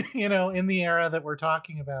 in the era that we're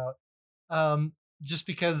talking about. Just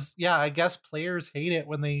because, yeah, I guess players hate it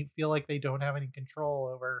when they feel like they don't have any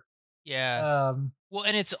control over Well,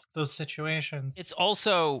 and it's those situations. It's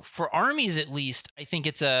also, for armies at least, I think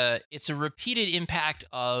it's a repeated impact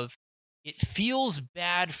of, it feels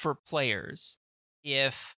bad for players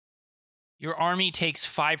if your army takes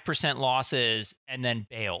 5% losses and then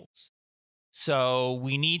bails. So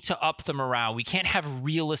we need to up the morale. We can't have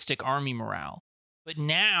realistic army morale. But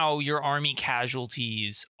now your army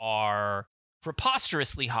casualties are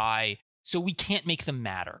preposterously high, so we can't make them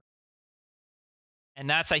matter. And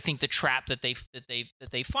that's, I think, the trap that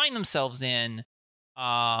they find themselves in.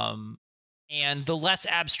 And the less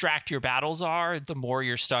abstract your battles are, the more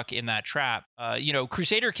you're stuck in that trap.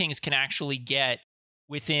 Crusader Kings can actually get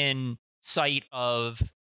within sight of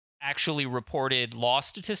actually reported loss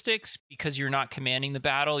statistics because you're not commanding the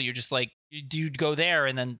battle. You're just like, dude, go there,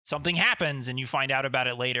 and then something happens, and you find out about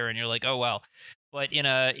it later, and you're like, oh well. But in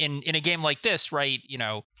a game like this, right?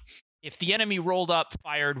 If the enemy rolled up,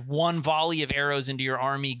 fired one volley of arrows into your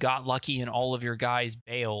army, got lucky, and all of your guys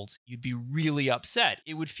bailed, you'd be really upset.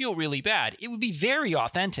 It would feel really bad. It would be very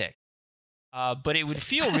authentic, but it would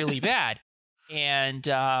feel really bad. And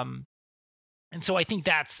so I think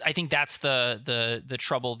that's the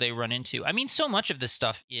trouble they run into. I mean, so much of this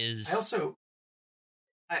stuff is.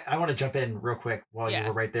 I want to jump in real quick while you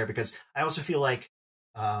were right there, because I also feel like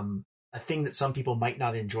a thing that some people might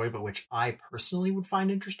not enjoy, but which I personally would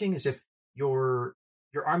find interesting, is if your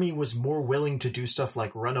army was more willing to do stuff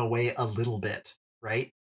like run away a little bit,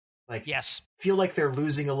 right? Like, yes, feel like they're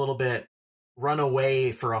losing a little bit, run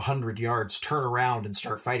away for 100 yards, turn around and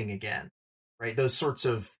start fighting again, right? Those sorts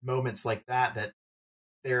of moments like that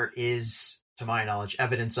there is, to my knowledge,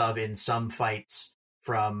 evidence of in some fights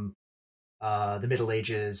from the Middle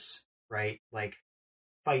Ages, right? Like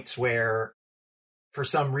fights where, for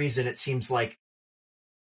some reason, it seems like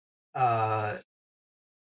I'm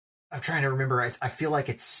trying to remember. I feel like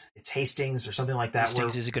it's Hastings or something like that.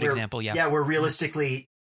 Hastings is a good example. Yeah. Yeah, where realistically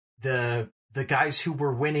the guys who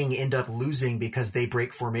were winning end up losing because they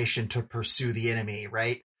break formation to pursue the enemy.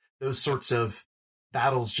 Right. Those sorts of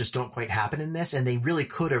battles just don't quite happen in this, and they really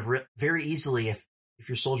could have very easily if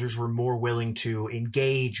your soldiers were more willing to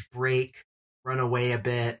engage, break, run away a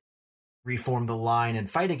bit, reform the line, and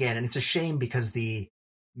fight again. And it's a shame because the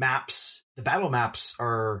battle maps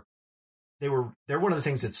they're one of the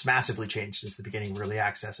things that's massively changed since the beginning of early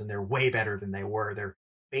access, and they're way better than they were. They're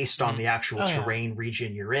based on the actual terrain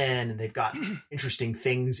region you're in, and they've got interesting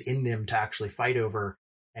things in them to actually fight over.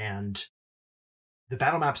 And the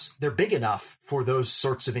battle maps, they're big enough for those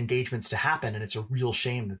sorts of engagements to happen, and it's a real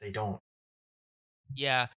shame that they don't.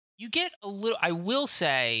 Yeah, you get a little, I will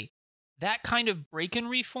say, that kind of break and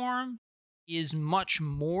reform is much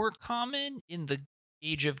more common in the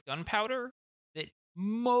age of gunpowder. That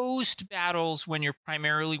most battles, when you're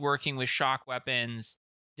primarily working with shock weapons,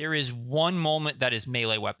 there is one moment that is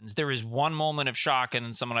melee weapons. There is one moment of shock, and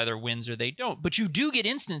then someone either wins or they don't. But you do get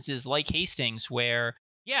instances like Hastings where,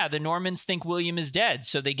 yeah, the Normans think William is dead,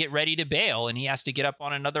 so they get ready to bail, and he has to get up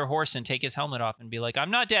on another horse and take his helmet off and be like,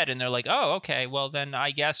 I'm not dead. And they're like, oh, okay, well, then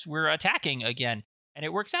I guess we're attacking again. And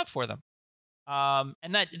it works out for them.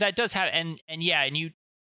 And that does have, and you,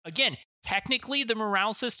 again, technically the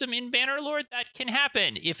morale system in Bannerlord, that can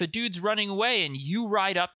happen. If a dude's running away and you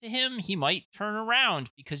ride up to him, he might turn around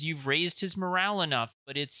because you've raised his morale enough,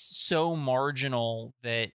 but it's so marginal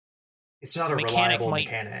that it's not a reliable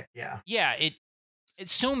mechanic. Yeah,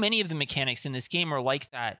 it's so many of the mechanics in this game are like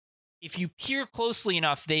that. If you peer closely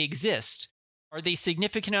enough, they exist. Are they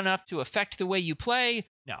significant enough to affect the way you play?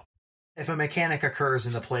 No. If a mechanic occurs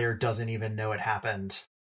and the player doesn't even know it happened,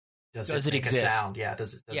 does it make exist? A sound? Yeah,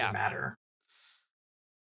 does it matter?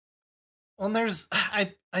 Well, there's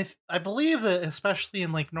I believe that especially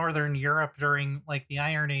in like Northern Europe during like the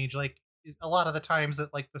Iron Age, like a lot of the times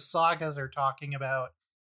that like the sagas are talking about,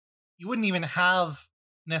 you wouldn't even have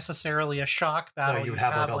necessarily a shock battle. No, you would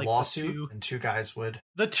have like a lawsuit, and two guys would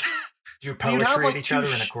do poetry at each other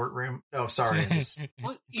in a courtroom. Oh, sorry.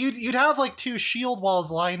 Well, you'd have like two shield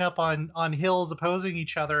walls line up on hills opposing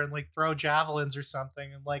each other and like throw javelins or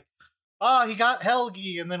something, and like, he got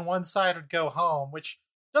Helgi, and then one side would go home, which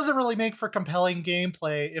doesn't really make for compelling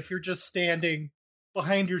gameplay if you're just standing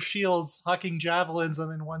behind your shields hucking javelins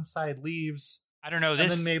and then one side leaves. I don't know. And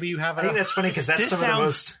then maybe you have I think that's funny because that's some of the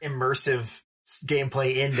most immersive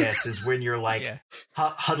gameplay in this is when you're like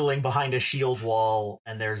huddling behind a shield wall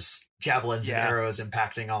and there's javelins and arrows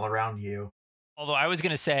impacting all around you. Although I was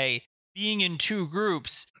going to say, being in two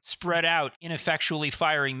groups spread out, ineffectually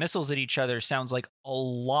firing missiles at each other sounds like a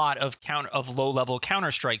lot of low-level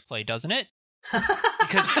Counter-Strike play, doesn't it?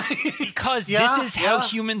 Because this is how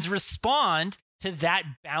humans respond to that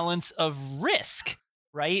balance of risk,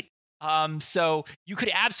 right? So you could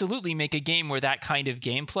absolutely make a game where that kind of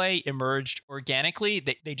gameplay emerged organically.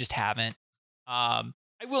 They just haven't. I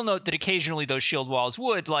will note that occasionally those shield walls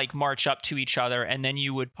would like march up to each other, and then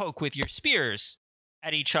you would poke with your spears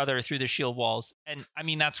at each other through the shield walls. And I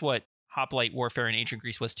mean, that's what hoplite warfare in ancient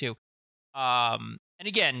Greece was too. And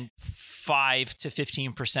again, 5 to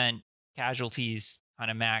 15% casualties kind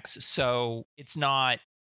of max. So it's not,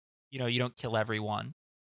 you don't kill everyone.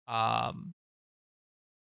 But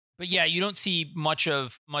yeah, you don't see much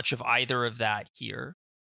of either of that here.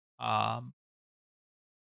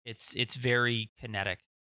 It's very kinetic.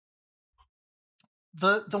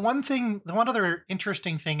 The one other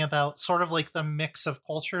interesting thing about sort of like the mix of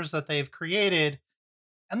cultures that they've created,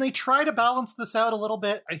 and they try to balance this out a little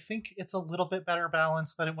bit. I think it's a little bit better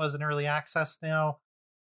balanced than it was in early access now,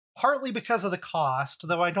 partly because of the cost,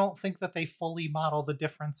 though I don't think that they fully model the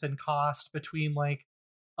difference in cost between like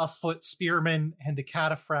a foot spearman and a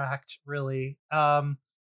cataphract, really.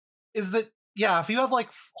 Is that, if you have like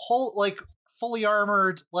fully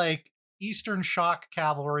armored like Eastern Shock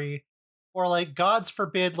cavalry, or like, gods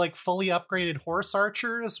forbid, like fully upgraded horse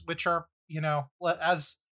archers, which are,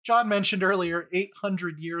 as John mentioned earlier,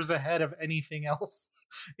 800 years ahead of anything else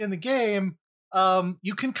in the game,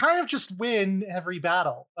 you can kind of just win every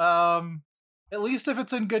battle. At least if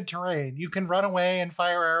it's in good terrain. You can run away and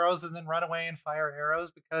fire arrows and then run away and fire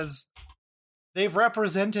arrows because they've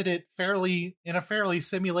represented it in a fairly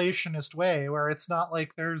simulationist way, where it's not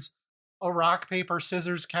like there's a rock, paper,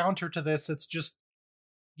 scissors counter to this. It's just,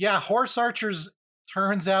 horse archers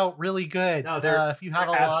turns out really good. No, if you have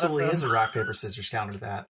a absolutely lot of is a rock, paper, scissors counter to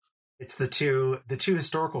that. It's the two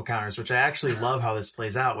historical counters, which I actually love how this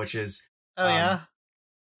plays out, which is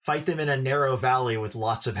fight them in a narrow valley with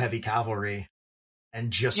lots of heavy cavalry and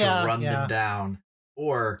just run them down,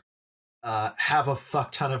 or have a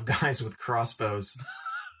fuck ton of guys with crossbows.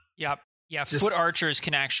 Yeah, foot archers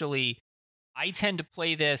can actually. I tend to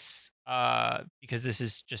play this because this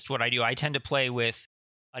is just what I do. I tend to play with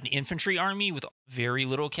an infantry army with very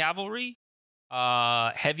little cavalry,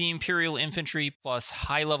 heavy Imperial infantry plus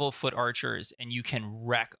high-level foot archers, and you can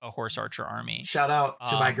wreck a horse archer army. Shout out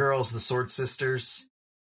to my girls, the Sword Sisters,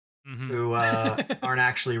 who aren't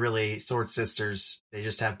actually really Sword Sisters. They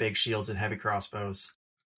just have big shields and heavy crossbows.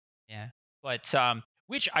 Yeah, but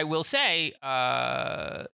which I will say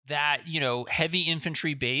that, heavy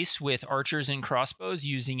infantry base with archers and crossbows,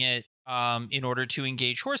 using it in order to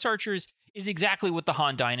engage horse archers, is exactly what the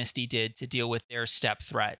Han Dynasty did to deal with their steppe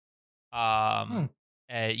threat. You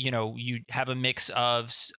have a mix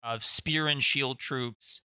of spear and shield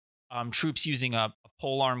troops, troops using a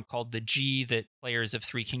polearm called the G that players of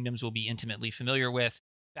Three Kingdoms will be intimately familiar with,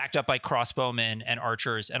 backed up by crossbowmen and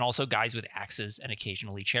archers, and also guys with axes and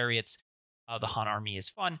occasionally chariots. The Han army is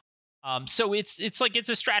fun. So it's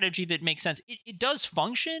a strategy that makes sense. It does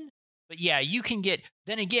function, but you can get,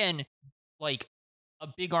 then again, like a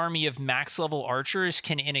big army of max level archers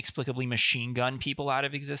can inexplicably machine gun people out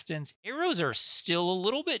of existence. Arrows are still a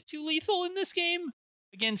little bit too lethal in this game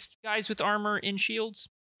against guys with armor and shields.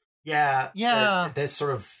 Yeah. This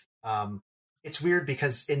sort of, it's weird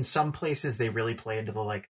because in some places they really play into the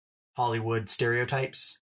like Hollywood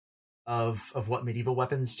stereotypes of what medieval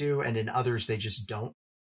weapons do, and in others they just don't.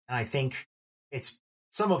 And I think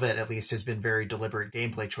some of it at least has been very deliberate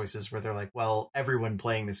gameplay choices where they're like, well, everyone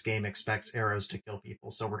playing this game expects arrows to kill people,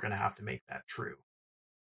 so we're going to have to make that true.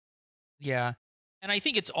 Yeah. And I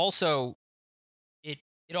think it's also it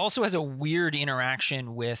also has a weird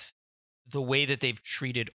interaction with the way that they've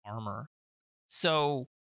treated armor. So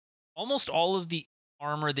almost all of the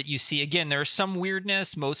armor that you see, again, there's some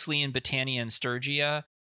weirdness, mostly in Botania and Sturgia,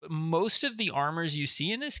 but most of the armors you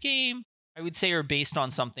see in this game, I would say, are based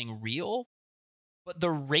on something real. But the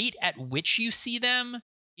rate at which you see them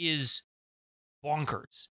is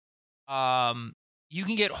bonkers. You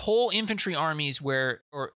can get whole infantry armies where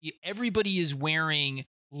everybody is wearing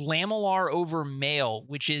lamellar over mail,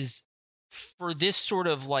 which is, for this sort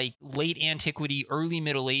of like late antiquity, early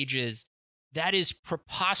Middle Ages, that is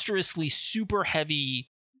preposterously super heavy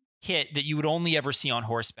kit that you would only ever see on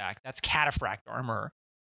horseback. That's cataphract armor.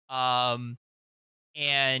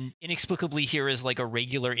 And inexplicably, here is like a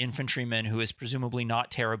regular infantryman who is presumably not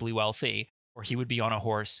terribly wealthy, or he would be on a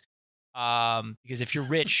horse. Because if you're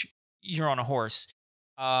rich, you're on a horse.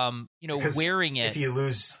 Because wearing it. If you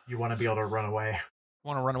lose, you want to be able to run away.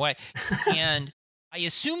 And I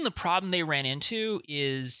assume the problem they ran into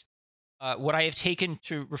is what I have taken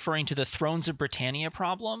to referring to the Thrones of Britannia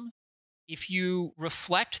problem. If you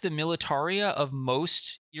reflect the militaria of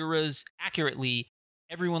most eras accurately,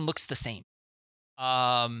 everyone looks the same.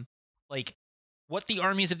 Like what the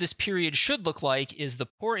armies of this period should look like is the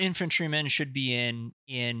poor infantrymen should be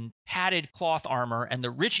in padded cloth armor, and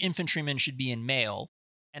the rich infantrymen should be in mail,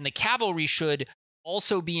 and the cavalry should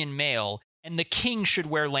also be in mail, and the king should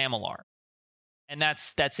wear lamellar, and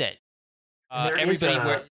that's it. Everybody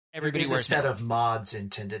wears a set of mods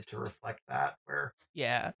intended to reflect that, where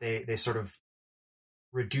they sort of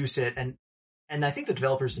reduce it, and I think the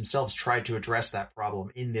developers themselves tried to address that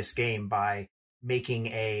problem in this game by making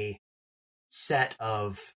a set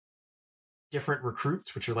of different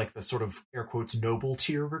recruits, which are like the sort of air quotes noble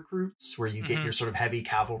tier recruits, where you get your sort of heavy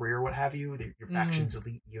cavalry or what have you, your faction's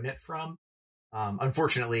elite unit from.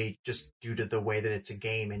 Unfortunately, just due to the way that it's a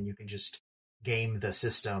game and you can just game the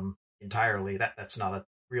system entirely, that's not a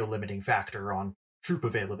real limiting factor on troop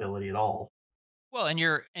availability at all. Well, and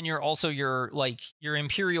your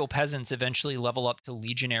imperial peasants eventually level up to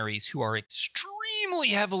legionaries who are extremely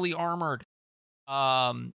heavily armored.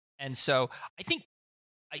 And so I think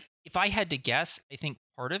if I had to guess, I think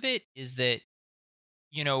part of it is that,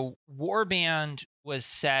 Warband was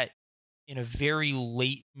set in a very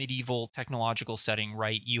late medieval technological setting,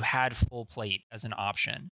 right? You had full plate as an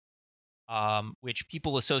option, which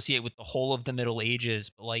people associate with the whole of the Middle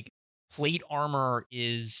Ages, but like plate armor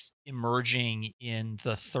is emerging in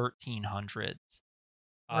the 1300s.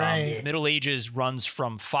 Right. The Middle Ages runs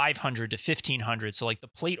from 500 to 1500. So like the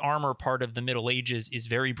plate armor part of the Middle Ages is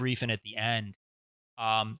very brief and at the end.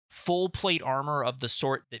 Full plate armor of the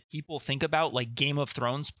sort that people think about, like Game of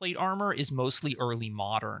Thrones plate armor, is mostly early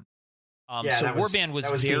modern. So Warband was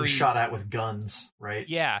very being shot at with guns, right?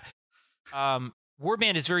 Yeah.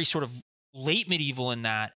 Warband is very sort of late medieval in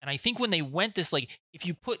that. And I think when they went this, like, if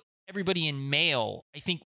you put everybody in mail, I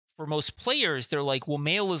think for most players, they're like, well,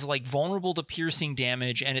 mail is like vulnerable to piercing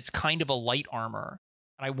damage and it's kind of a light armor.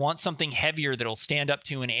 And I want something heavier that'll stand up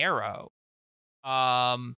to an arrow.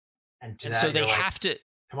 And so they have to.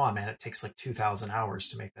 Come on, man. It takes like 2,000 hours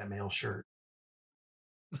to make that mail shirt.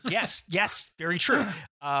 Yes, very true.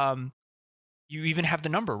 You even have the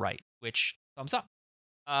number right, which thumbs up.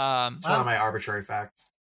 It's one of my arbitrary facts.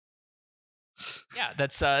 Yeah,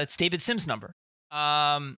 that's it's David Sims' number.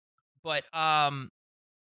 But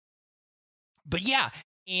yeah,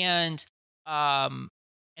 and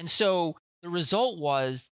so the result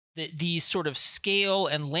was that these sort of scale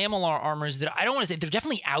and lamellar armors that I don't want to say they're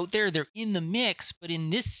definitely out there, they're in the mix, but in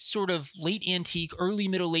this sort of late antique, early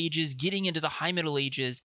Middle Ages, getting into the high Middle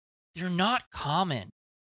Ages, they're not common.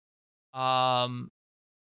 They're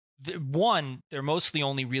mostly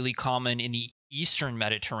only really common in the Eastern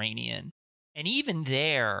Mediterranean, and even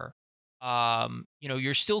there,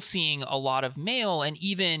 you're still seeing a lot of mail, and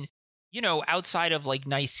even outside of like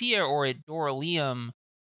Nicaea or at Dorylaeum,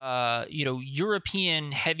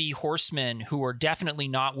 European heavy horsemen who are definitely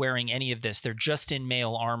not wearing any of this. They're just in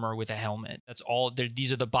mail armor with a helmet. That's all.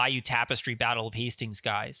 These are the Bayeux Tapestry Battle of Hastings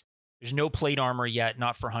guys. There's no plate armor yet,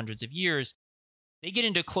 not for hundreds of years. They get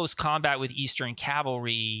into close combat with Eastern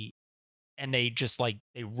cavalry, and they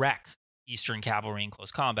wreck Eastern cavalry in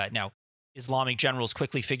close combat. Now, Islamic generals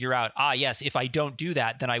quickly figure out, yes, if I don't do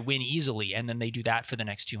that, then I win easily, and then they do that for the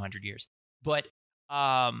next 200 years. But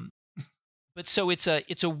But so it's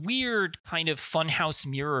a weird kind of funhouse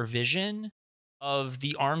mirror vision of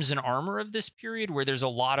the arms and armor of this period, where there's a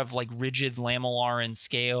lot of like rigid lamellar and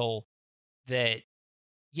scale that,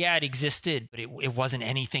 yeah, it existed, but it wasn't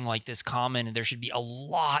anything like this common. And there should be a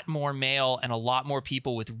lot more mail and a lot more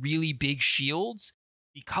people with really big shields,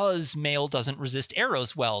 because mail doesn't resist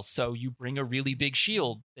arrows well. So you bring a really big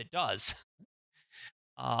shield that does.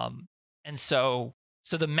 And so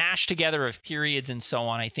the mash together of periods and so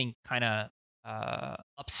on, I think, kind of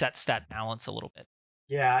upsets that balance a little bit.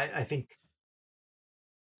 Yeah, I think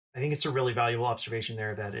it's a really valuable observation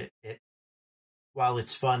there, that it while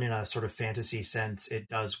it's fun in a sort of fantasy sense, it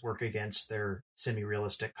does work against their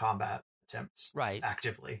semi-realistic combat attempts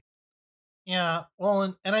actively. Yeah,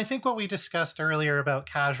 well, and I think what we discussed earlier about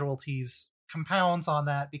casualties compounds on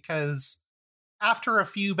that, because after a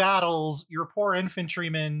few battles, your poor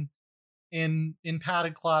infantrymen in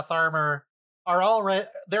padded cloth armor are already,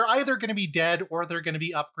 they're either going to be dead or they're going to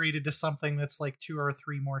be upgraded to something that's like 2 or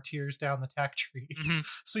 3 more tiers down the tech tree.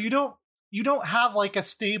 So you don't have like a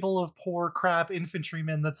stable of poor crap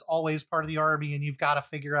infantrymen that's always part of the army, and you've got to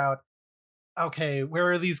figure out, okay,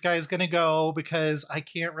 where are these guys going to go, because I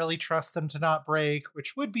can't really trust them to not break,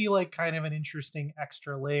 which would be like kind of an interesting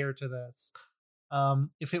extra layer to this.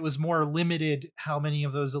 If it was more limited how many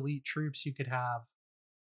of those elite troops you could have.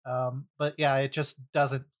 But yeah, it just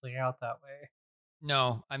doesn't play out that way.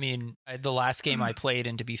 No, I mean, the last game I played,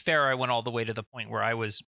 and to be fair, I went all the way to the point where I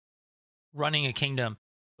was running a kingdom,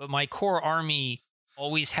 but my core army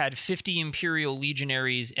always had 50 Imperial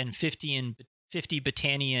Legionaries and 50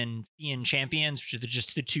 Battanian Fian champions, which are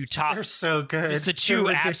just the two top. They're so good. Just the two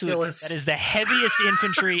absolute. That is the heaviest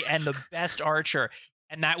infantry and the best archer.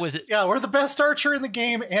 And that was, yeah, we're the best archer in the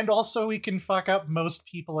game, and also we can fuck up most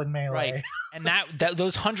people in melee. Right. And that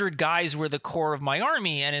those 100 guys were the core of my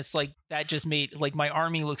army, and it's like that just made like my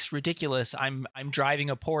army looks ridiculous. I'm driving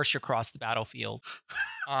a Porsche across the battlefield.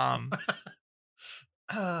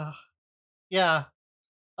 Yeah.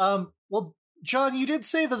 Well, John, you did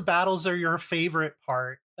say the battles are your favorite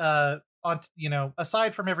part.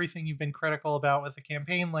 Aside from everything you've been critical about with the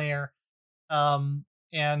campaign layer, and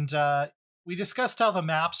we discussed how the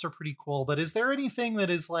maps are pretty cool, but is there anything that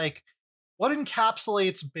is like, what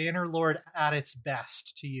encapsulates Bannerlord at its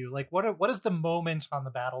best to you? Like, what is the moment on the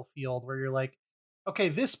battlefield where you're like, okay,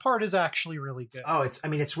 this part is actually really good? Oh,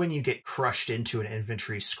 it's when you get crushed into an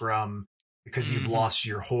infantry scrum because you've lost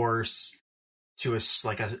your horse to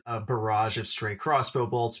a barrage of stray crossbow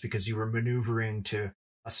bolts because you were maneuvering to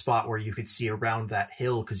a spot where you could see around that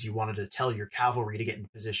hill because you wanted to tell your cavalry to get into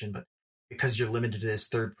position, but because you're limited to this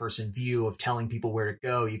third-person view of telling people where to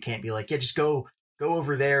go, you can't be like, yeah, just go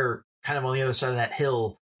over there, kind of on the other side of that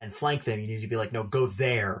hill, and flank them. You need to be like, no, go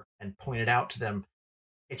there, and point it out to them.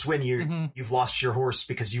 It's when you've lost your horse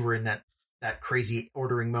because you were in that crazy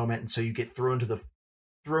ordering moment, and so you get thrown to the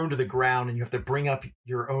ground, and you have to bring up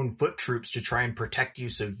your own foot troops to try and protect you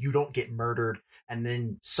so you don't get murdered. And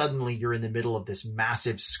then suddenly you're in the middle of this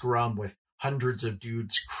massive scrum with hundreds of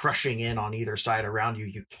dudes crushing in on either side around you.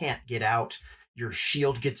 You can't get out. Your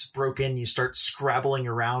shield gets broken. You start scrabbling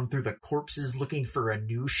around through the corpses looking for a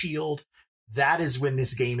new shield. That is when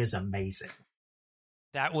this game is amazing.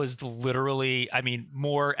 That was literally,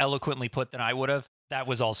 more eloquently put than I would have. That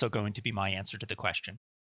was also going to be my answer to the question.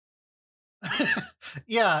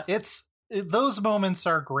 Yeah, those moments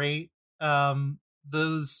are great.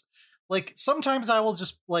 Those, like, sometimes I will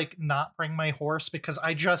just like not bring my horse because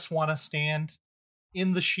I just want to stand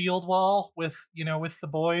in the shield wall with the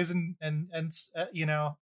boys and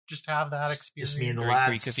just have that experience. Just me and the Very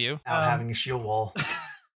lads Greek of you. out having a shield wall.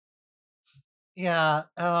 Yeah.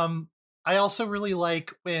 I also really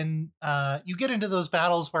like when you get into those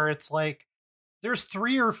battles where it's like there's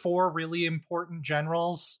 3 or 4 really important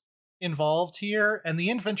generals involved here, and the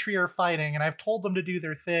infantry are fighting, and I've told them to do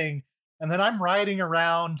their thing, and then I'm riding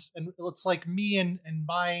around, and it's like me and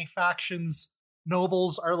my faction's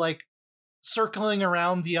nobles are like circling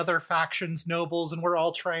around the other faction's nobles, and we're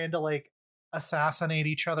all trying to like assassinate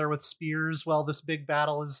each other with spears while this big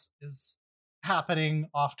battle is happening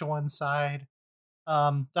off to one side.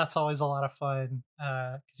 That's always a lot of fun.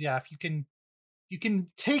 Because yeah, if you can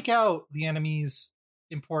take out the enemy's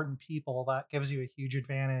important people, that gives you a huge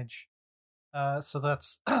advantage. So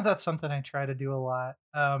that's that's something I try to do a lot.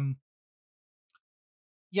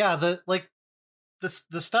 Yeah,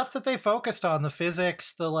 the stuff that they focused on, the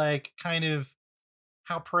physics, the like kind of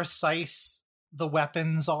how precise the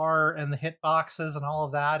weapons are and the hitboxes and all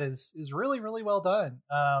of that is really, really well done.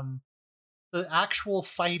 The actual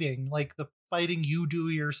fighting, like the fighting you do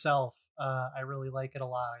yourself, I really like it a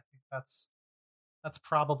lot. I think that's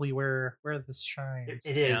probably where this shines.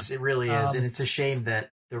 It is. Yeah. It really is. And it's a shame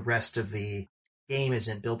that the rest of the game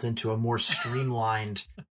isn't built into a more streamlined,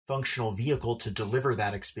 functional vehicle to deliver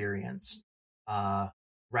that experience,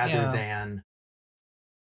 rather than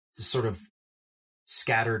the sort of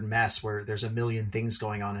scattered mess where there's a million things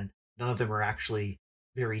going on and none of them are actually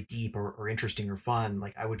very deep or interesting or fun.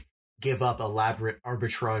 Like, I would give up elaborate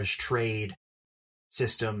arbitrage trade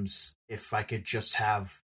systems if I could just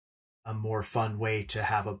have a more fun way to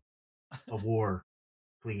have a war,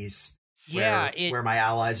 please. Yeah, where my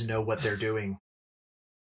allies know what they're doing.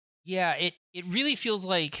 Yeah, it really feels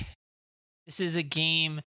like this is a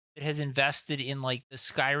game that has invested in like the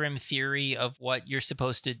Skyrim theory of what you're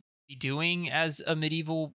supposed to be doing as a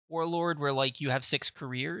medieval warlord, where like you have 6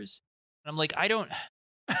 careers. And I'm like,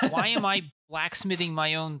 why am I blacksmithing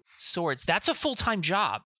my own swords? That's a full-time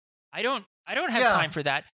job. I don't have time for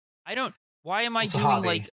that. Why am I doing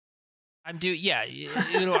like I'm doing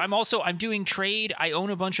trade. I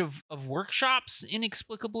own a bunch of workshops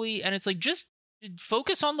inexplicably, and it's like, just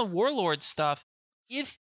focus on the warlord stuff.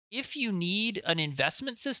 If you need an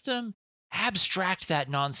investment system, abstract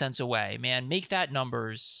that nonsense away, man. Make that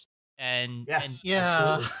numbers and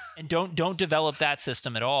don't develop that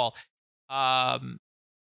system at all. And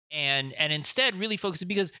instead really focus,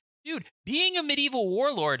 because dude, being a medieval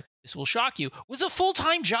warlord, this will shock you, was a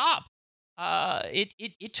full-time job.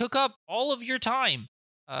 It took up all of your time.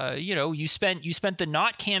 You spent the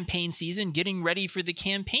not campaign season getting ready for the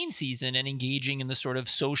campaign season and engaging in the sort of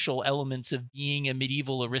social elements of being a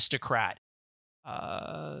medieval aristocrat.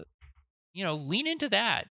 Lean into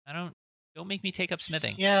that. Don't make me take up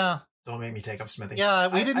smithing. Yeah. Don't make me take up smithing. Yeah,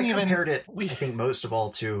 I compared it, I think, most of all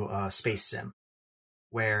to Space Sim,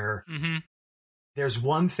 where there's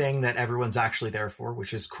one thing that everyone's actually there for,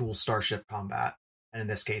 which is cool starship combat. And in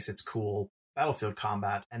this case, it's cool battlefield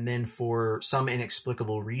combat. And then for some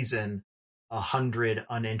inexplicable reason, 100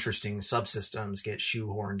 uninteresting subsystems get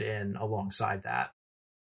shoehorned in alongside that.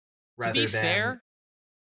 Rather than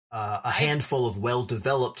a handful of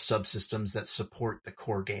well-developed subsystems that support the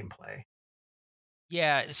core gameplay.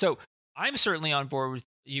 Yeah, so I'm certainly on board with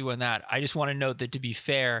you on that. I just want to note that, to be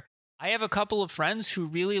fair, I have a couple of friends who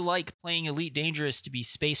really like playing Elite Dangerous to be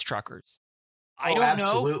space truckers. I don't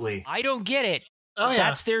know. I don't get it.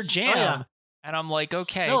 That's their jam. Oh, yeah. And I'm like,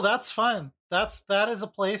 okay. No, that's fun. That is a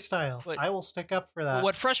play style. But I will stick up for that. But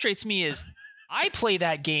what frustrates me is I play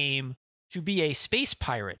that game to be a space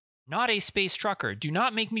pirate, not a space trucker. Do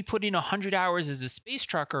not make me put in 100 hours as a space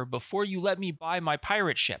trucker before you let me buy my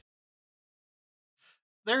pirate ship.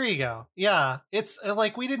 There you go. Yeah. It's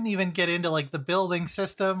like, we didn't even get into like the building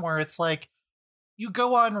system, where it's like, you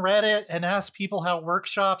go on Reddit and ask people how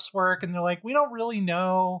workshops work, and they're like, we don't really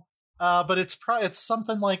know. But it's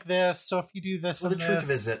something like this. So if you do this, the truth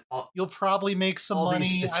is that you'll probably make some money. All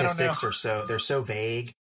these statistics they're so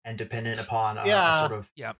vague and dependent upon a sort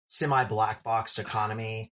of semi-black boxed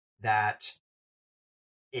economy that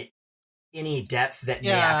any depth that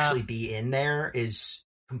may actually be in there is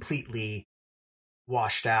completely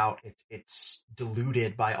washed out. It's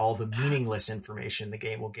diluted by all the meaningless information the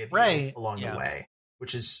game will give you along the way,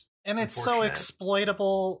 which is it's so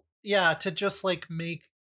exploitable. Yeah, to just like make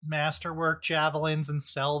masterwork javelins and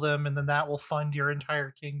sell them, and then that will fund your entire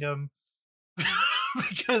kingdom.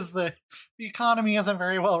 Because the economy isn't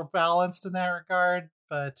very well balanced in that regard.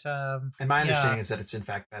 But and my understanding is that it's in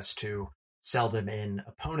fact best to sell them in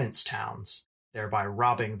opponents' towns, thereby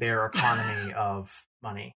robbing their economy of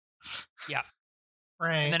money. Yeah.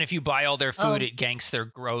 Right. And then if you buy all their food, it ganks their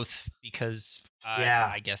growth, because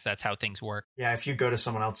I guess that's how things work. Yeah, if you go to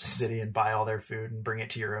someone else's city and buy all their food and bring it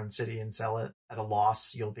to your own city and sell it at a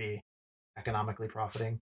loss, you'll be economically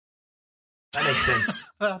profiting. That makes sense.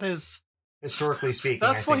 That is, historically speaking,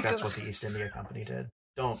 I think that's what the East India Company did.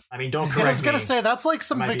 Don't correct me. I was going to say, that's like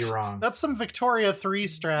some wrong. That's some Victoria 3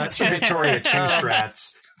 strats. That's some Victoria 2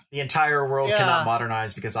 strats. The entire world cannot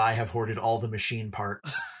modernize because I have hoarded all the machine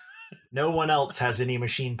parts. No one else has any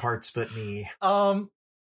machine parts but me. Well,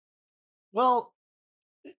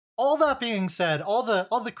 all that being said, all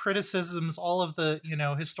the criticisms, all of the,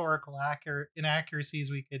 historical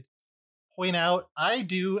inaccuracies we could point out, I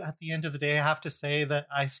do, at the end of the day, have to say that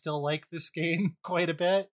I still like this game quite a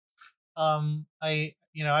bit.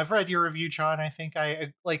 I've read your review, John. I think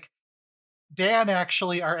I like Dan,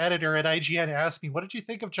 actually, our editor at IGN, asked me, what did you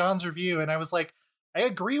think of John's review? And I was like, I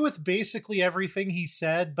agree with basically everything he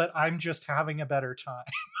said, but I'm just having a better time.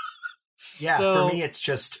 Yeah, for me, it's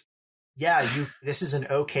just, this is an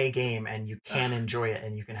okay game and you can enjoy it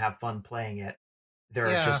and you can have fun playing it. There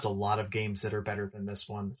are just a lot of games that are better than this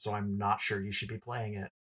one, so I'm not sure you should be playing it.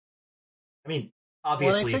 I mean,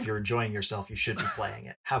 Obviously, if you're enjoying yourself, you should be playing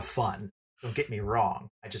it. Have fun. Don't get me wrong.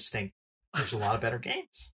 I just think there's a lot of better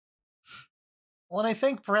games. Well, and I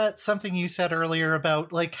think, Bret, something you said earlier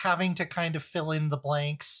about like having to kind of fill in the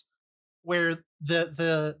blanks where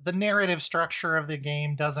the narrative structure of the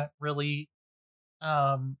game doesn't really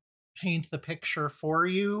paint the picture for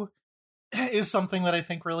you is something that I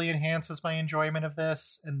think really enhances my enjoyment of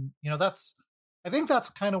this. And, I think that's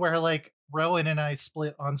kind of where like Rowan and I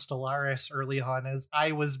split on Stellaris early on, as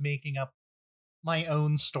I was making up my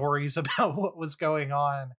own stories about what was going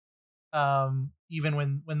on. Even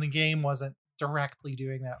when the game wasn't directly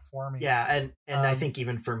doing that for me. Yeah, and I think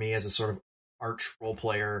even for me as a sort of arch role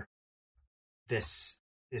player, this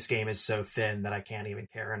game is so thin that I can't even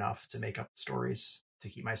care enough to make up stories to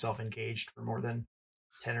keep myself engaged for more than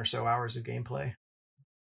 10 or so hours of gameplay.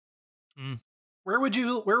 Where would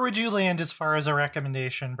you land as far as a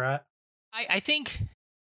recommendation, Bret? I think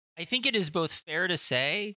it is both fair to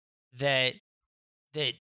say that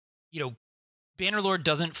Bannerlord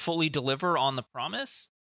doesn't fully deliver on the promise.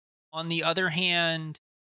 On the other hand,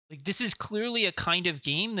 like, this is clearly a kind of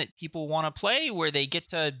game that people want to play, where they get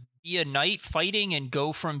to be a knight fighting and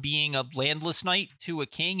go from being a landless knight to a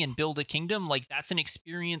king and build a kingdom. Like, that's an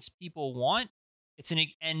experience people want.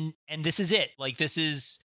 And this is it. Like, this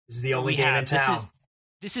is the only game in town.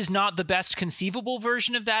 This is not the best conceivable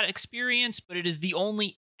version of that experience, but it is the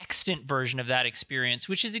only extant version of that experience,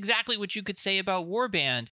 which is exactly what you could say about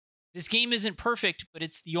Warband. This game isn't perfect, but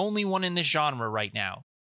it's the only one in this genre right now,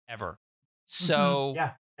 ever. So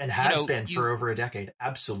yeah, and has been for over a decade.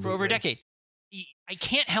 Absolutely. For over a decade. I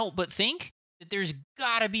can't help but think that there's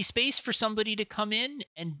gotta be space for somebody to come in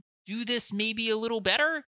and do this maybe a little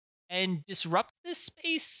better and disrupt this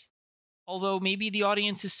space. Although maybe the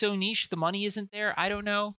audience is so niche, the money isn't there. I don't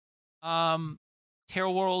know.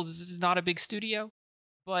 Terra World is not a big studio,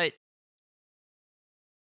 but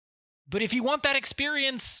if you want that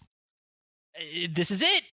experience, this is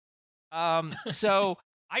it. So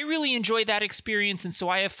I really enjoy that experience, and so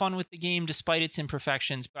I have fun with the game despite its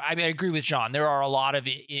imperfections. But I agree with John. There are a lot of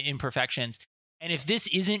imperfections. And if this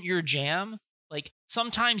isn't your jam, like,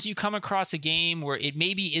 sometimes you come across a game where it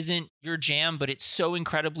maybe isn't your jam, but it's so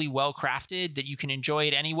incredibly well crafted that you can enjoy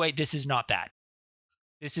it anyway. This is not that.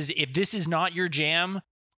 If this is not your jam,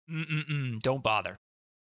 don't bother.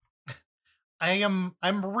 I'm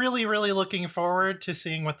really, really looking forward to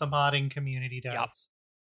seeing what the modding community does.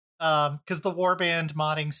 Because the Warband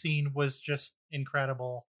modding scene was just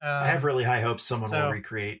incredible. I have really high hopes someone will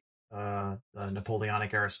recreate the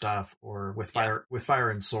Napoleonic era stuff, or with Fire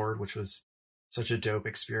and Sword, which was such a dope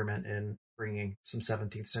experiment in bringing some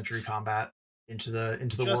 17th century combat into the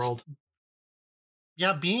world.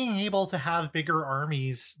 Yeah, being able to have bigger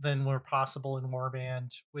armies than were possible in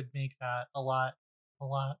Warband would make that a lot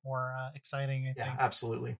more exciting, I think. Yeah,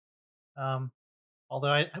 absolutely.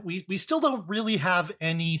 Although we still don't really have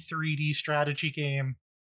any 3D strategy game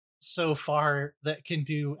so far that can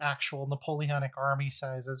do actual Napoleonic army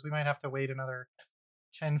sizes. We might have to wait another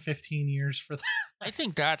 10, 15 years for that. I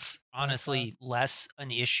think that's honestly less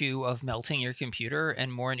an issue of melting your computer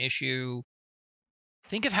and more an issue.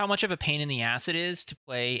 Think of how much of a pain in the ass it is to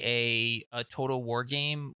play a total war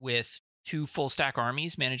game with 2 full stack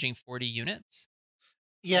armies managing 40 units.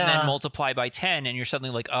 Yeah. And then multiply by 10, and you're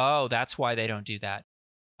suddenly like, oh, that's why they don't do that.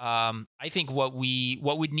 I think what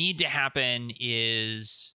would need to happen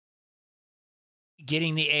is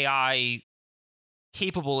getting the AI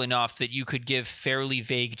capable enough that you could give fairly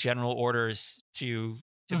vague general orders to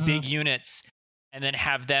big units and then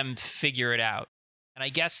have them figure it out. And I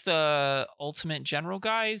guess the Ultimate General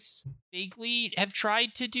guys vaguely have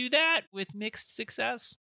tried to do that with mixed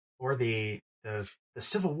success. Or the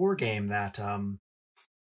Civil War game that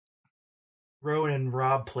Rowan and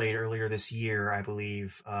Rob played earlier this year, I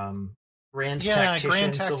believe. Grand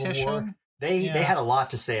Tactician Civil War. They had a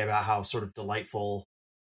lot to say about how sort of delightful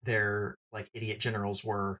their like idiot generals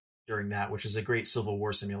were during that, which is a great Civil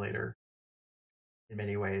War simulator in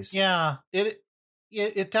many ways. Yeah,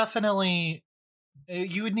 it definitely,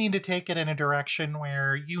 you would need to take it in a direction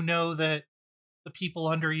where you know that the people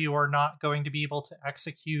under you are not going to be able to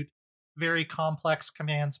execute very complex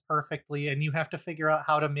commands perfectly, and you have to figure out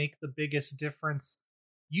how to make the biggest difference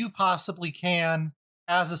you possibly can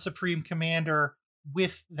as a supreme commander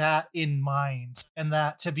with that in mind, and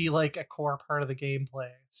that to be like a core part of the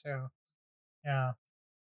gameplay. So yeah.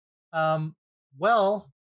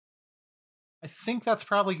 Well, I think that's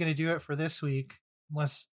probably going to do it for this week,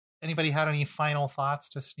 unless anybody had any final thoughts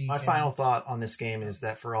to sneak My in. final thought on this game is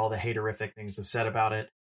that for all the haterific things I've said about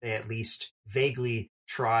it, they at least vaguely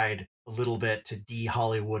tried a little bit to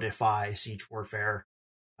de-Hollywoodify Siege Warfare.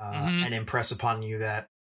 and impress upon you that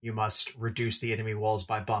you must reduce the enemy walls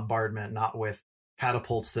by bombardment, not with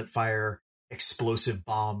catapults that fire explosive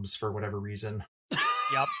bombs for whatever reason.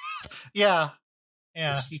 Yep. Yeah.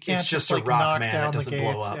 It's, you can't it's just like a rock, knock man. down It doesn't the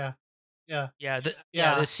gates. blow up.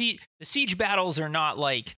 The siege battles are not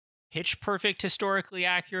like pitch perfect historically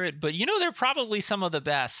accurate, but they're probably some of the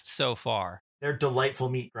best so far. They're delightful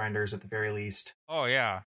meat grinders at the very least. Oh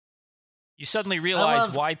yeah. You suddenly realize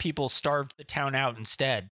why people starved the town out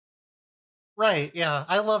instead. Right, yeah.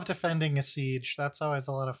 I love defending a siege. That's always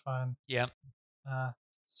a lot of fun. Yeah.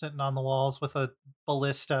 Sitting on the walls with a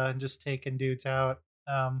ballista and just taking dudes out.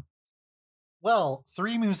 Well,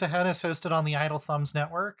 3 Moves Ahead is hosted on the Idle Thumbs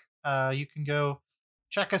Network. You can go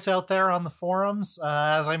check us out there on the forums.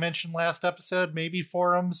 As I mentioned last episode, maybe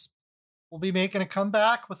forums will be making a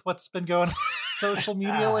comeback with what's been going on social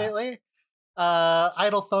media lately.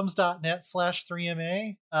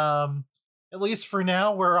 idlethumbs.net/3ma. At least for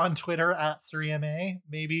now, we're on Twitter at 3ma.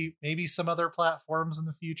 Maybe some other platforms in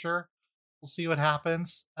the future. We'll see what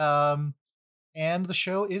happens. And the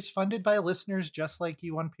show is funded by listeners just like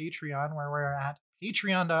you on Patreon, where we're at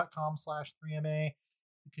patreon.com/3ma.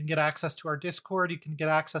 You can get access to our Discord. You can get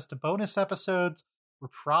access to bonus episodes. We're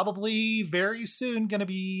probably very soon going to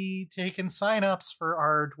be taking signups for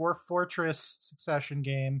our Dwarf Fortress Succession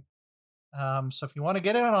game. So if you want to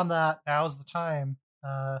get in on that, now's the time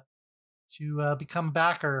to become a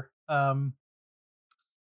backer.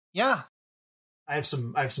 Yeah. I have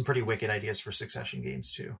some pretty wicked ideas for Succession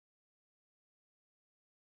games too.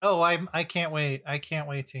 Oh, I can't wait. I can't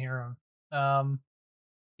wait to hear them.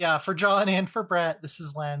 Yeah, for John and for Bret, this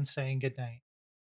is Len saying goodnight.